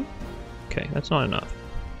you? Okay, that's not enough.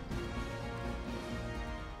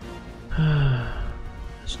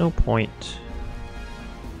 There's no point.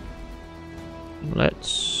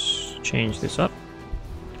 Let's change this up.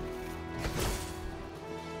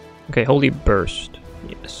 Okay, Holy Burst.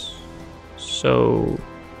 Yes. So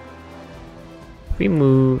if we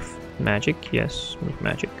move magic, yes, move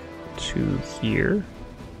magic to here.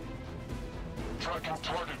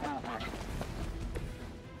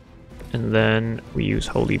 And then we use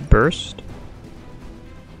Holy Burst.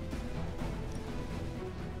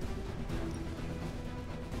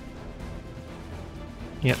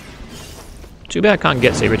 Yep. Too bad I can't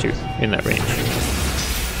get Sabretooth in that range.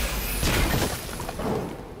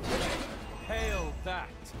 Hail that.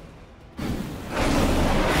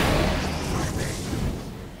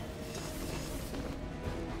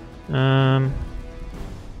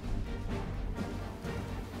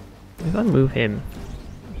 If I move him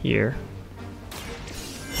here.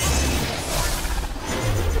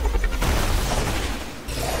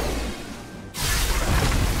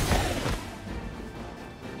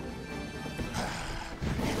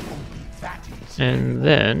 And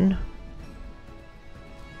then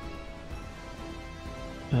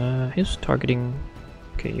he's targeting.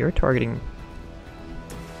 Okay, you're targeting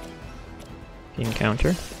the encounter.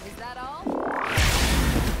 Is that all?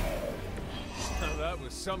 That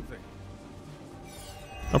was something.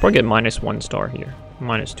 I'll probably get -1 star here.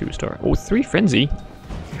 -2 star. Oh, 3 frenzy.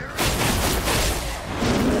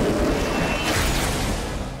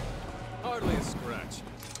 Hardly a scratch.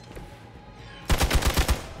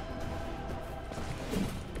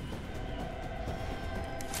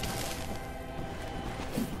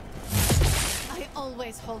 I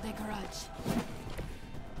always hold a grudge.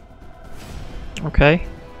 Okay.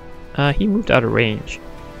 He moved out of range.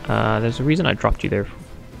 There's a reason I dropped you there.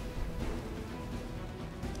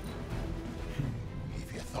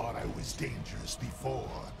 If you thought I was dangerous before,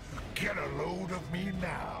 get a load of me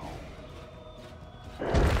now.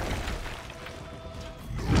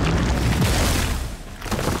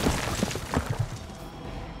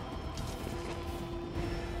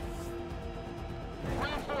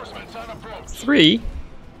 Reinforcements on approach. 3?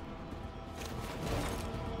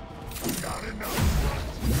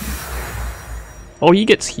 Oh, he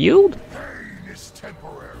gets healed? Pain is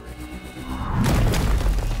temporary.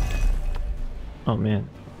 Oh man.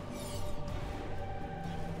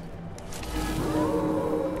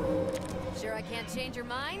 Sure I can't change your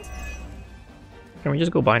mind? Can we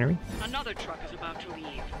just go binary? Another truck is about to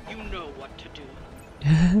leave. You know what to do.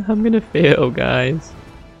 I'm gonna fail, guys.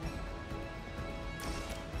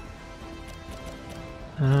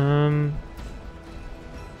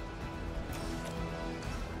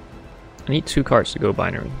 I need 2 cards to go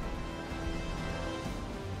binary.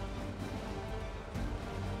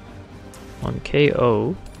 On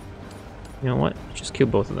KO, you know what? Just kill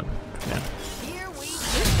both of them for now.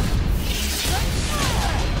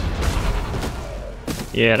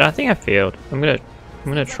 Yeah, I think I failed. I'm gonna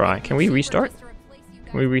try. Can we restart?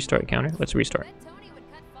 Can we restart counter? Let's restart.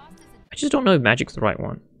 I just don't know if Magic's the right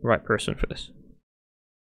one, the right person for this.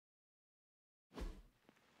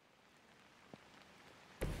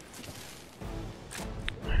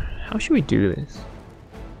 How should we do this?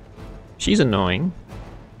 She's annoying.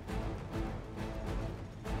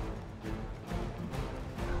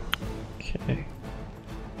 Okay.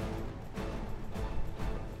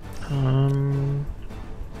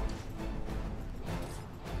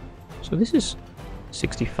 So this is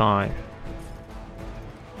 65.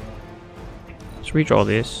 Let's redraw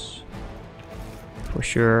this for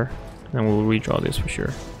sure, and then we'll redraw this for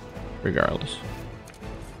sure, regardless.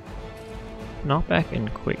 Knockback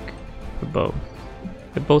and quick for both.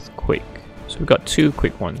 They're both quick, so we've got 2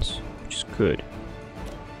 quick ones, which is good.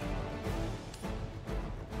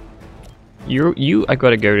 You I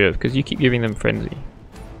gotta get rid of because you keep giving them frenzy.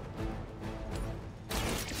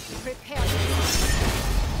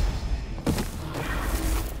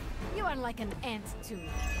 You are like an ant to me.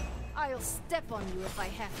 I'll step on you if I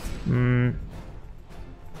have to.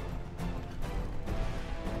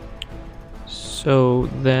 So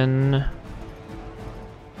then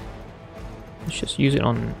let's just use it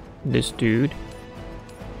on this dude.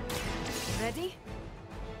 Ready?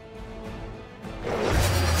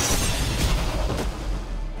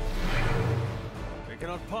 They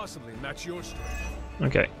cannot possibly match your strength.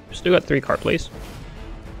 Okay, still got 3 card plays.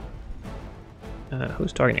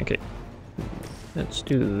 Who's targeting? Okay. Let's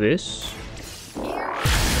do this.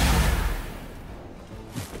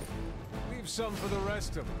 Leave some for the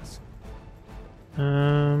rest of us.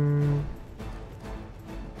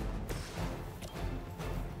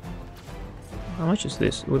 How much is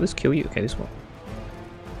this? Will this kill you? Okay, this one.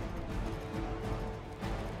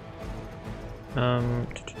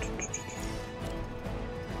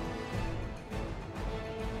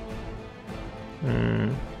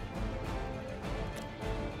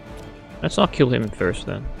 Let's not kill him first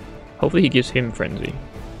then. Hopefully he gives him frenzy.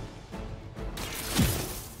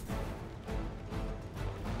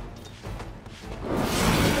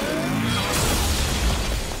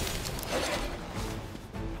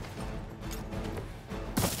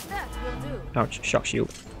 Ouch, shock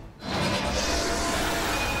shield.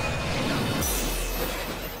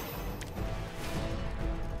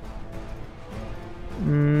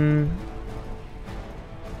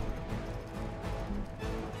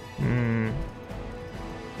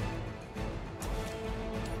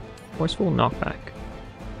 Forceful knockback.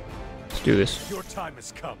 Let's do this. Your time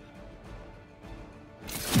has come.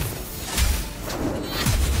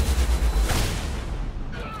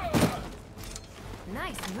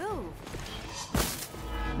 Nice move.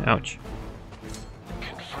 Ouch.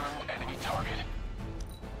 Confirm enemy target.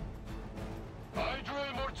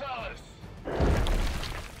 Hydra Mortalis.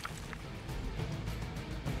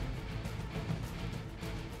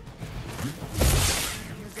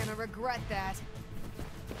 You're gonna regret that.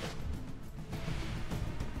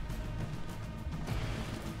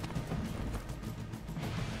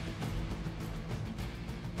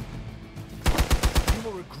 You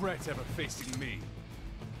will regret ever facing me.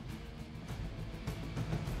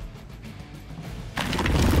 I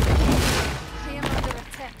am under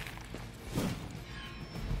attack.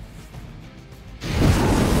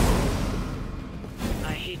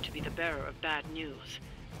 I hate to be the bearer of bad news,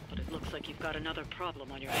 but it looks like you've got another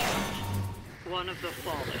problem on your hands. One of the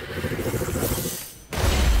fallen.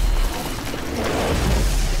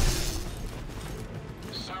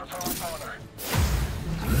 Serve her with honor.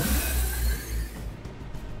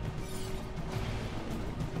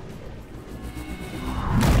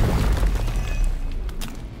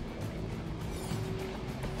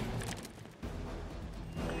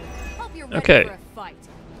 Hope you're ready Okay. for a fight.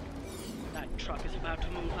 That truck is about to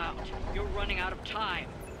move out. You're running out of time.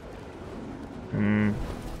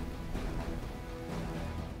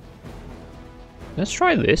 Let's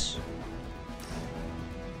try this.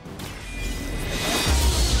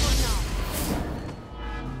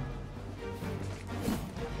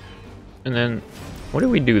 And then, what do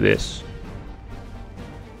we do this?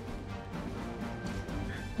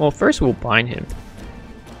 Well, first we'll bind him.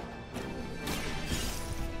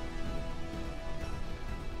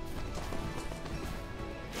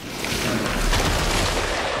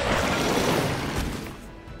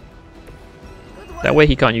 That way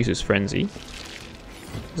he can't use his frenzy.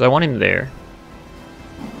 Because I want him there.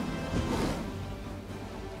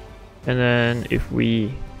 And then if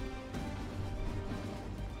we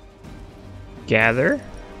gather.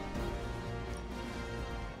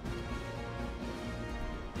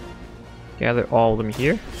 Gather all of them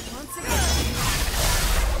here.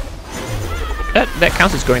 That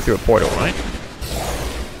counts as going through a portal, right?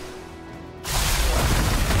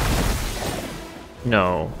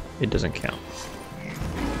 No, it doesn't count.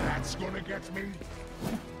 That's gonna get me.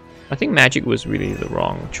 I think magic was really the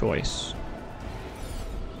wrong choice.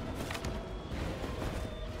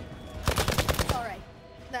 Alright,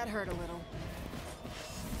 that hurt a little.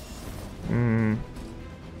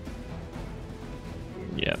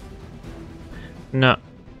 Yeah. No.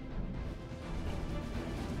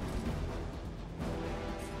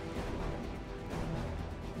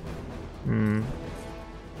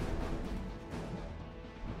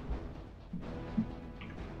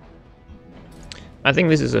 I think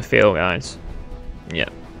this is a fail, guys. Yeah.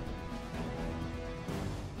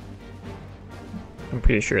 I'm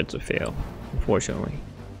pretty sure it's a fail, unfortunately.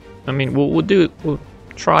 I mean, we'll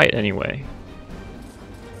try it anyway.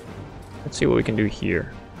 Let's see what we can do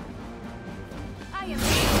here.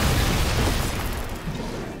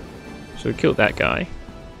 So we killed that guy.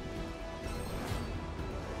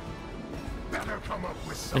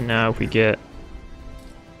 And now if we get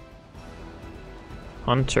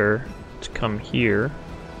Hunter to come here.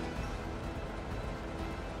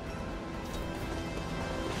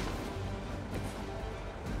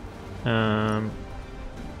 And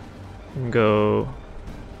go.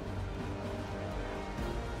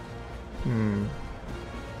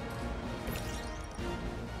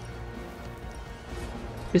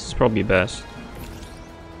 This is probably best.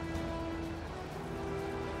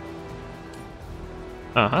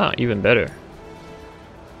 Aha, even better.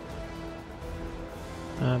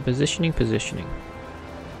 Positioning.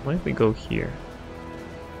 What if we go here?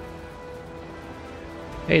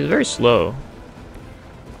 Hey, it's very slow.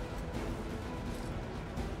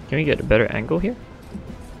 Can we get a better angle here?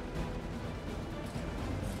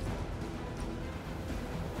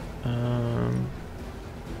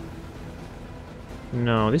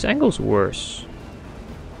 No, this angle's worse.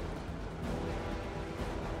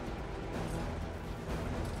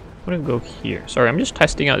 What if we go here? Sorry, I'm just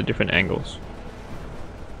testing out the different angles.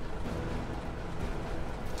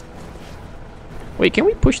 Wait, can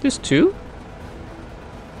we push this too?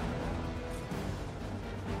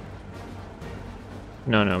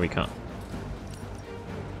 No, we can't.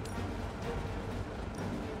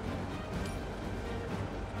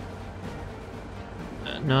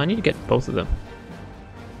 No, I need to get both of them.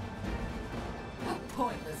 A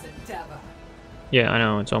pointless endeavor. Yeah, I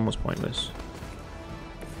know, it's almost pointless.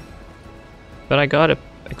 But I gotta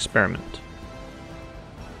experiment.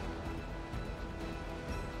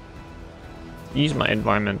 Use my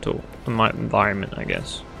environment, I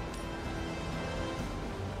guess.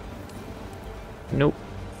 Nope.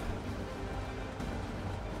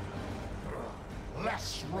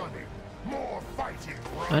 Less running, more fighting.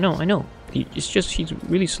 I know. It's just he's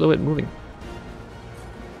really slow at moving.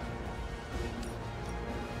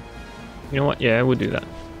 You know what? Yeah, I would do that.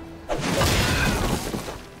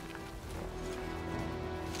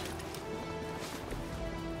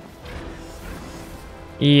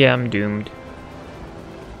 Yeah, I'm doomed.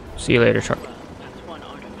 See you later, Shark. That's one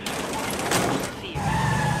artifact. Fear.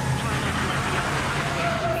 Try not to let the others get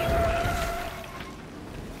away.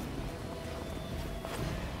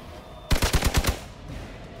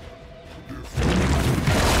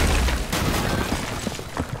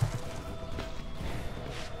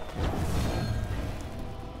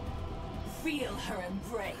 Feel her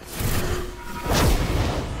embrace.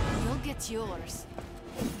 You'll get yours.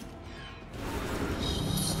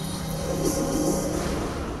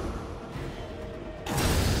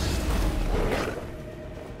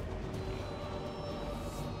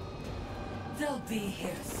 They'll be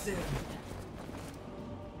here soon.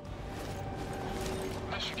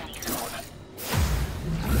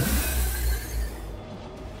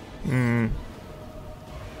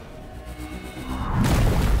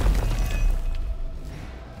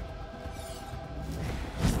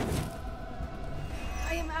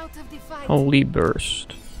 I am out of the fight. Holy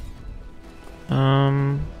burst.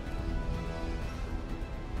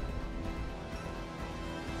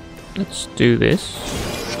 Let's do this.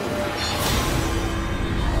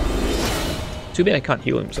 Too bad I can't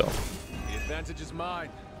heal himself. The advantage is mine.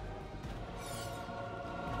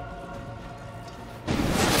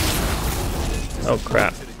 Oh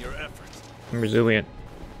crap. I'm resilient.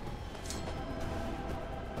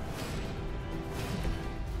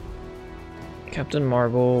 Captain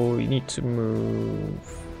Marvel, you need to move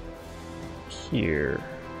here.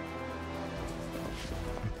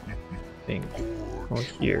 I think. Or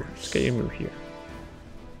here. Let's get you to move here.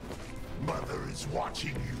 Mother is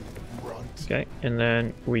watching you, runt. Okay, and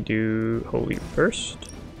then we do Holy Burst.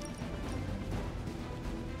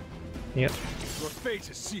 Yep. Your fate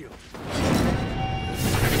is sealed.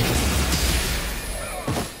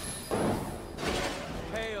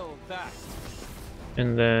 Hail that.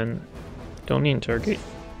 And then don't interrogate.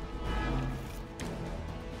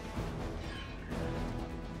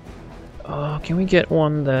 Can we get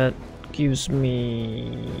one that gives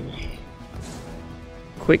me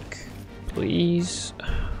quick, please?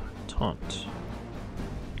 Taunt.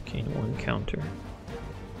 Gain one counter.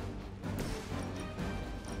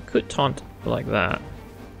 Could taunt like that.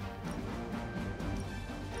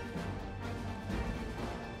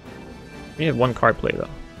 We have one card play though.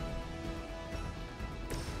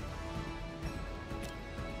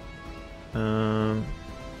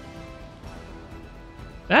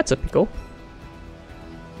 That's a pickle.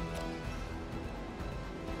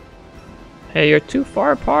 Hey, you're too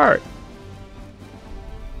far apart.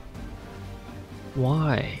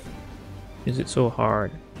 Why is it so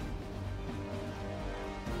hard?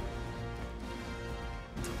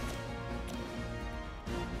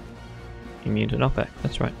 Immune to knockback,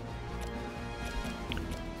 that's right.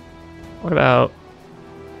 What about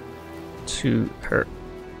to hurt?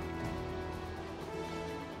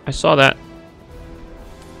 I saw that.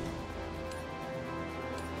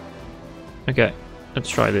 Okay, let's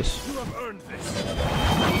try this. You have earned this.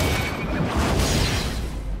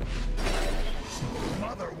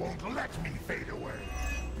 Mother won't let me fade away.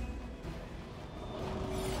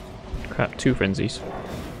 Crap, 2 frenzies.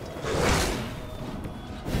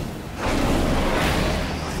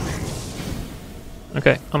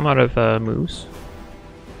 Okay, I'm out of moves.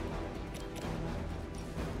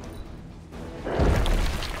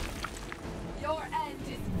 Your end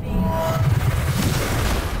is near.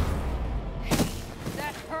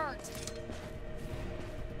 That hurt.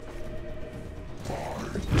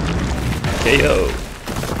 KO.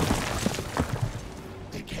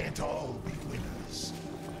 They can't all be winners.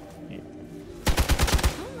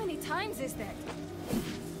 How many times is that?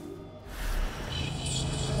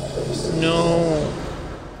 No.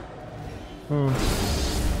 Oh,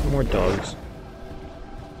 more dogs.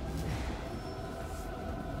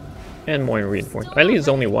 And more reinforcements. At least it's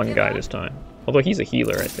only one guy this time. Although he's a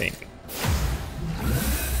healer, I think.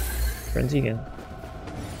 Frenzy again.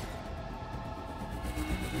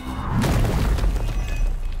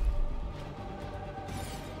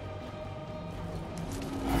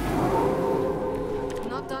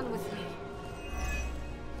 Not done with me.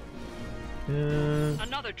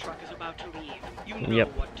 Another truck is about to leave. You know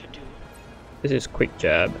Yep. what to do. This is quick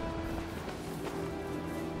jab.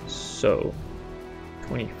 So,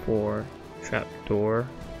 24 trapdoor.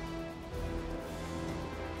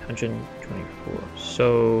 124.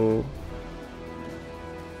 So,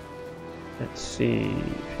 let's see.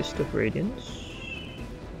 Fist of Radiance.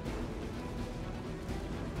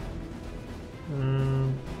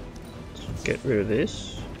 Let's get rid of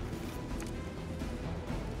this.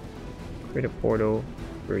 Create a portal.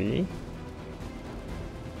 Free.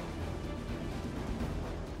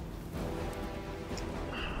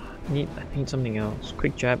 I need something else.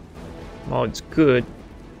 Quick jab. While it's good,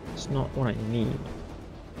 it's not what I need.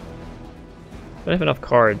 I don't have enough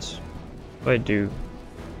cards. What do I do?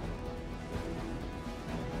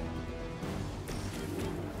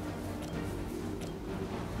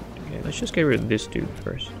 Okay, let's just get rid of this dude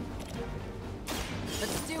first.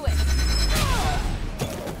 Let's do it.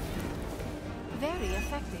 Very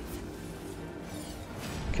effective.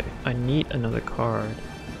 Okay, I need another card.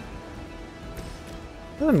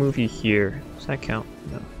 I'm gonna move you here. Does that count?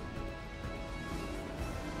 No.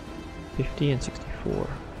 50 and 64.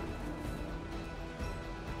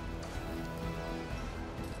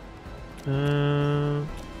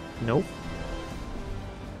 Nope.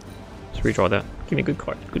 Let's redraw that. Give me a good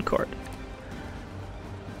card. Good card.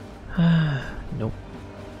 Nope.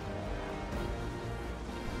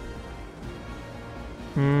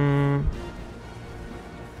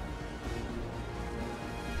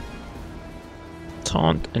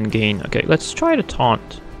 Taunt and gain. Okay, let's try to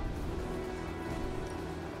taunt.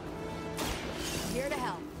 Here to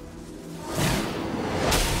help.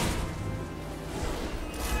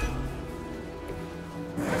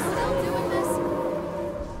 Still doing this?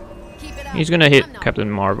 Keep it up. He's gonna hit Captain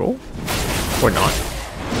Marvel. Or not.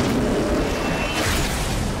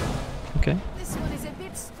 Okay. This one is a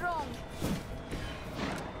bit strong.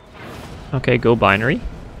 Okay, go binary.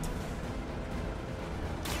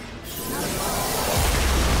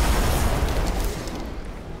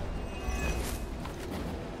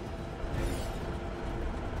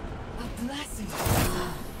 A blessing.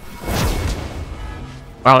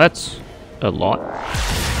 Wow, that's a lot.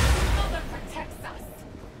 Mother protects us.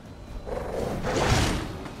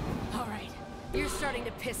 All right, you're starting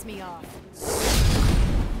to piss me off.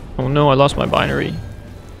 Oh no, I lost my binary.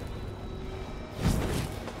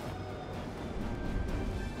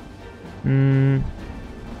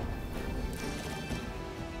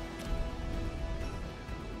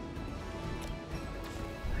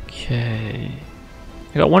 Okay.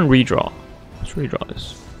 I got one redraw. Let's redraw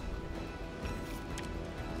this.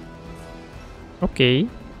 Okay,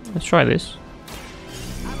 let's try this.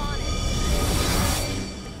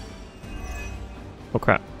 Oh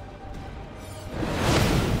crap.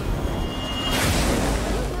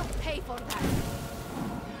 You will pay for that.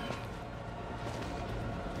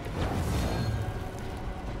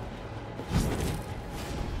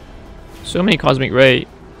 So many Cosmic Ray.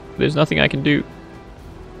 There's nothing I can do.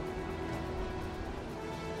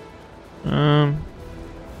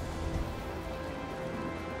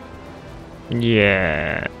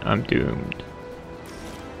 Yeah, I'm doomed.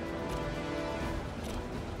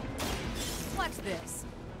 What's this?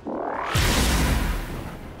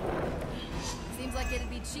 Seems like it'd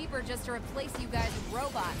be cheaper just to replace you guys with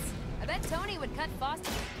robots. I bet Tony would cut costs.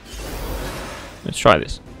 Let's try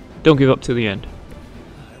this. Don't give up till the end.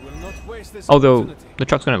 I will not waste this Although, opportunity. the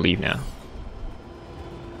truck's gonna leave now.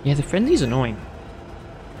 Yeah, the frenzy's annoying.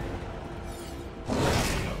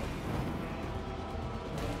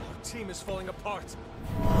 Team is falling apart.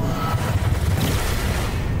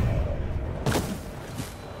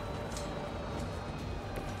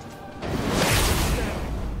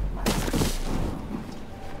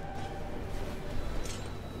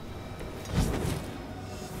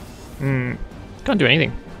 Can't do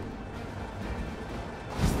anything.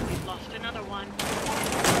 We've lost another one. It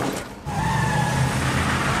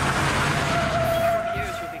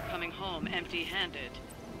appears you'll be coming home empty-handed.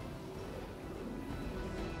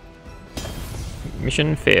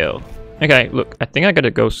 Mission failed. Okay, look, I think I gotta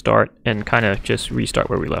go start and kind of just restart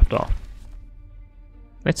where we left off.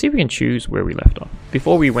 Let's see if we can choose where we left off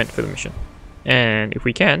before we went for the mission. And if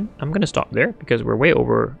we can, I'm gonna stop there because we're way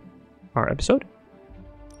over our episode.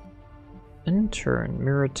 Intern,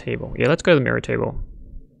 mirror table. Yeah, let's go to the mirror table.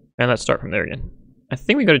 And let's start from there again. I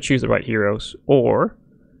think we gotta choose the right heroes, or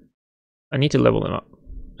I need to level them up.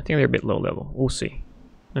 I think they're a bit low level. We'll see.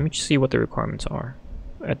 Let me just see what the requirements are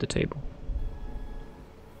at the table.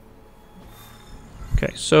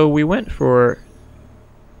 Okay, so we went for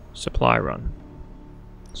supply run.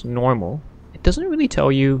 It's normal. It doesn't really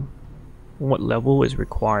tell you what level is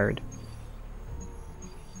required.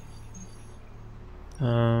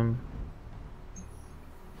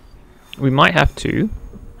 We might have to,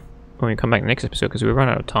 when we come back next episode, because we run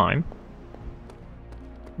out of time,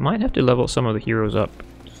 might have to level some of the heroes up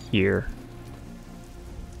here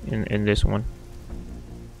in this one.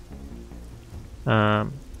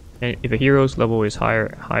 And if a hero's level is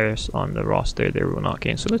highest on the roster, they will not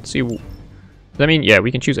gain. So let's see. I mean, yeah,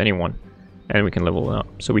 we can choose anyone, and we can level them up.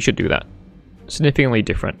 So we should do that. Significantly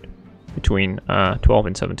different between 12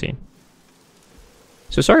 and 17.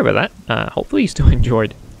 So sorry about that. Hopefully you still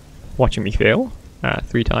enjoyed watching me fail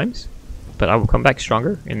 3 times, but I will come back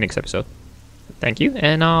stronger in the next episode. Thank you,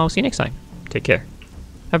 and I'll see you next time. Take care.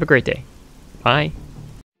 Have a great day. Bye.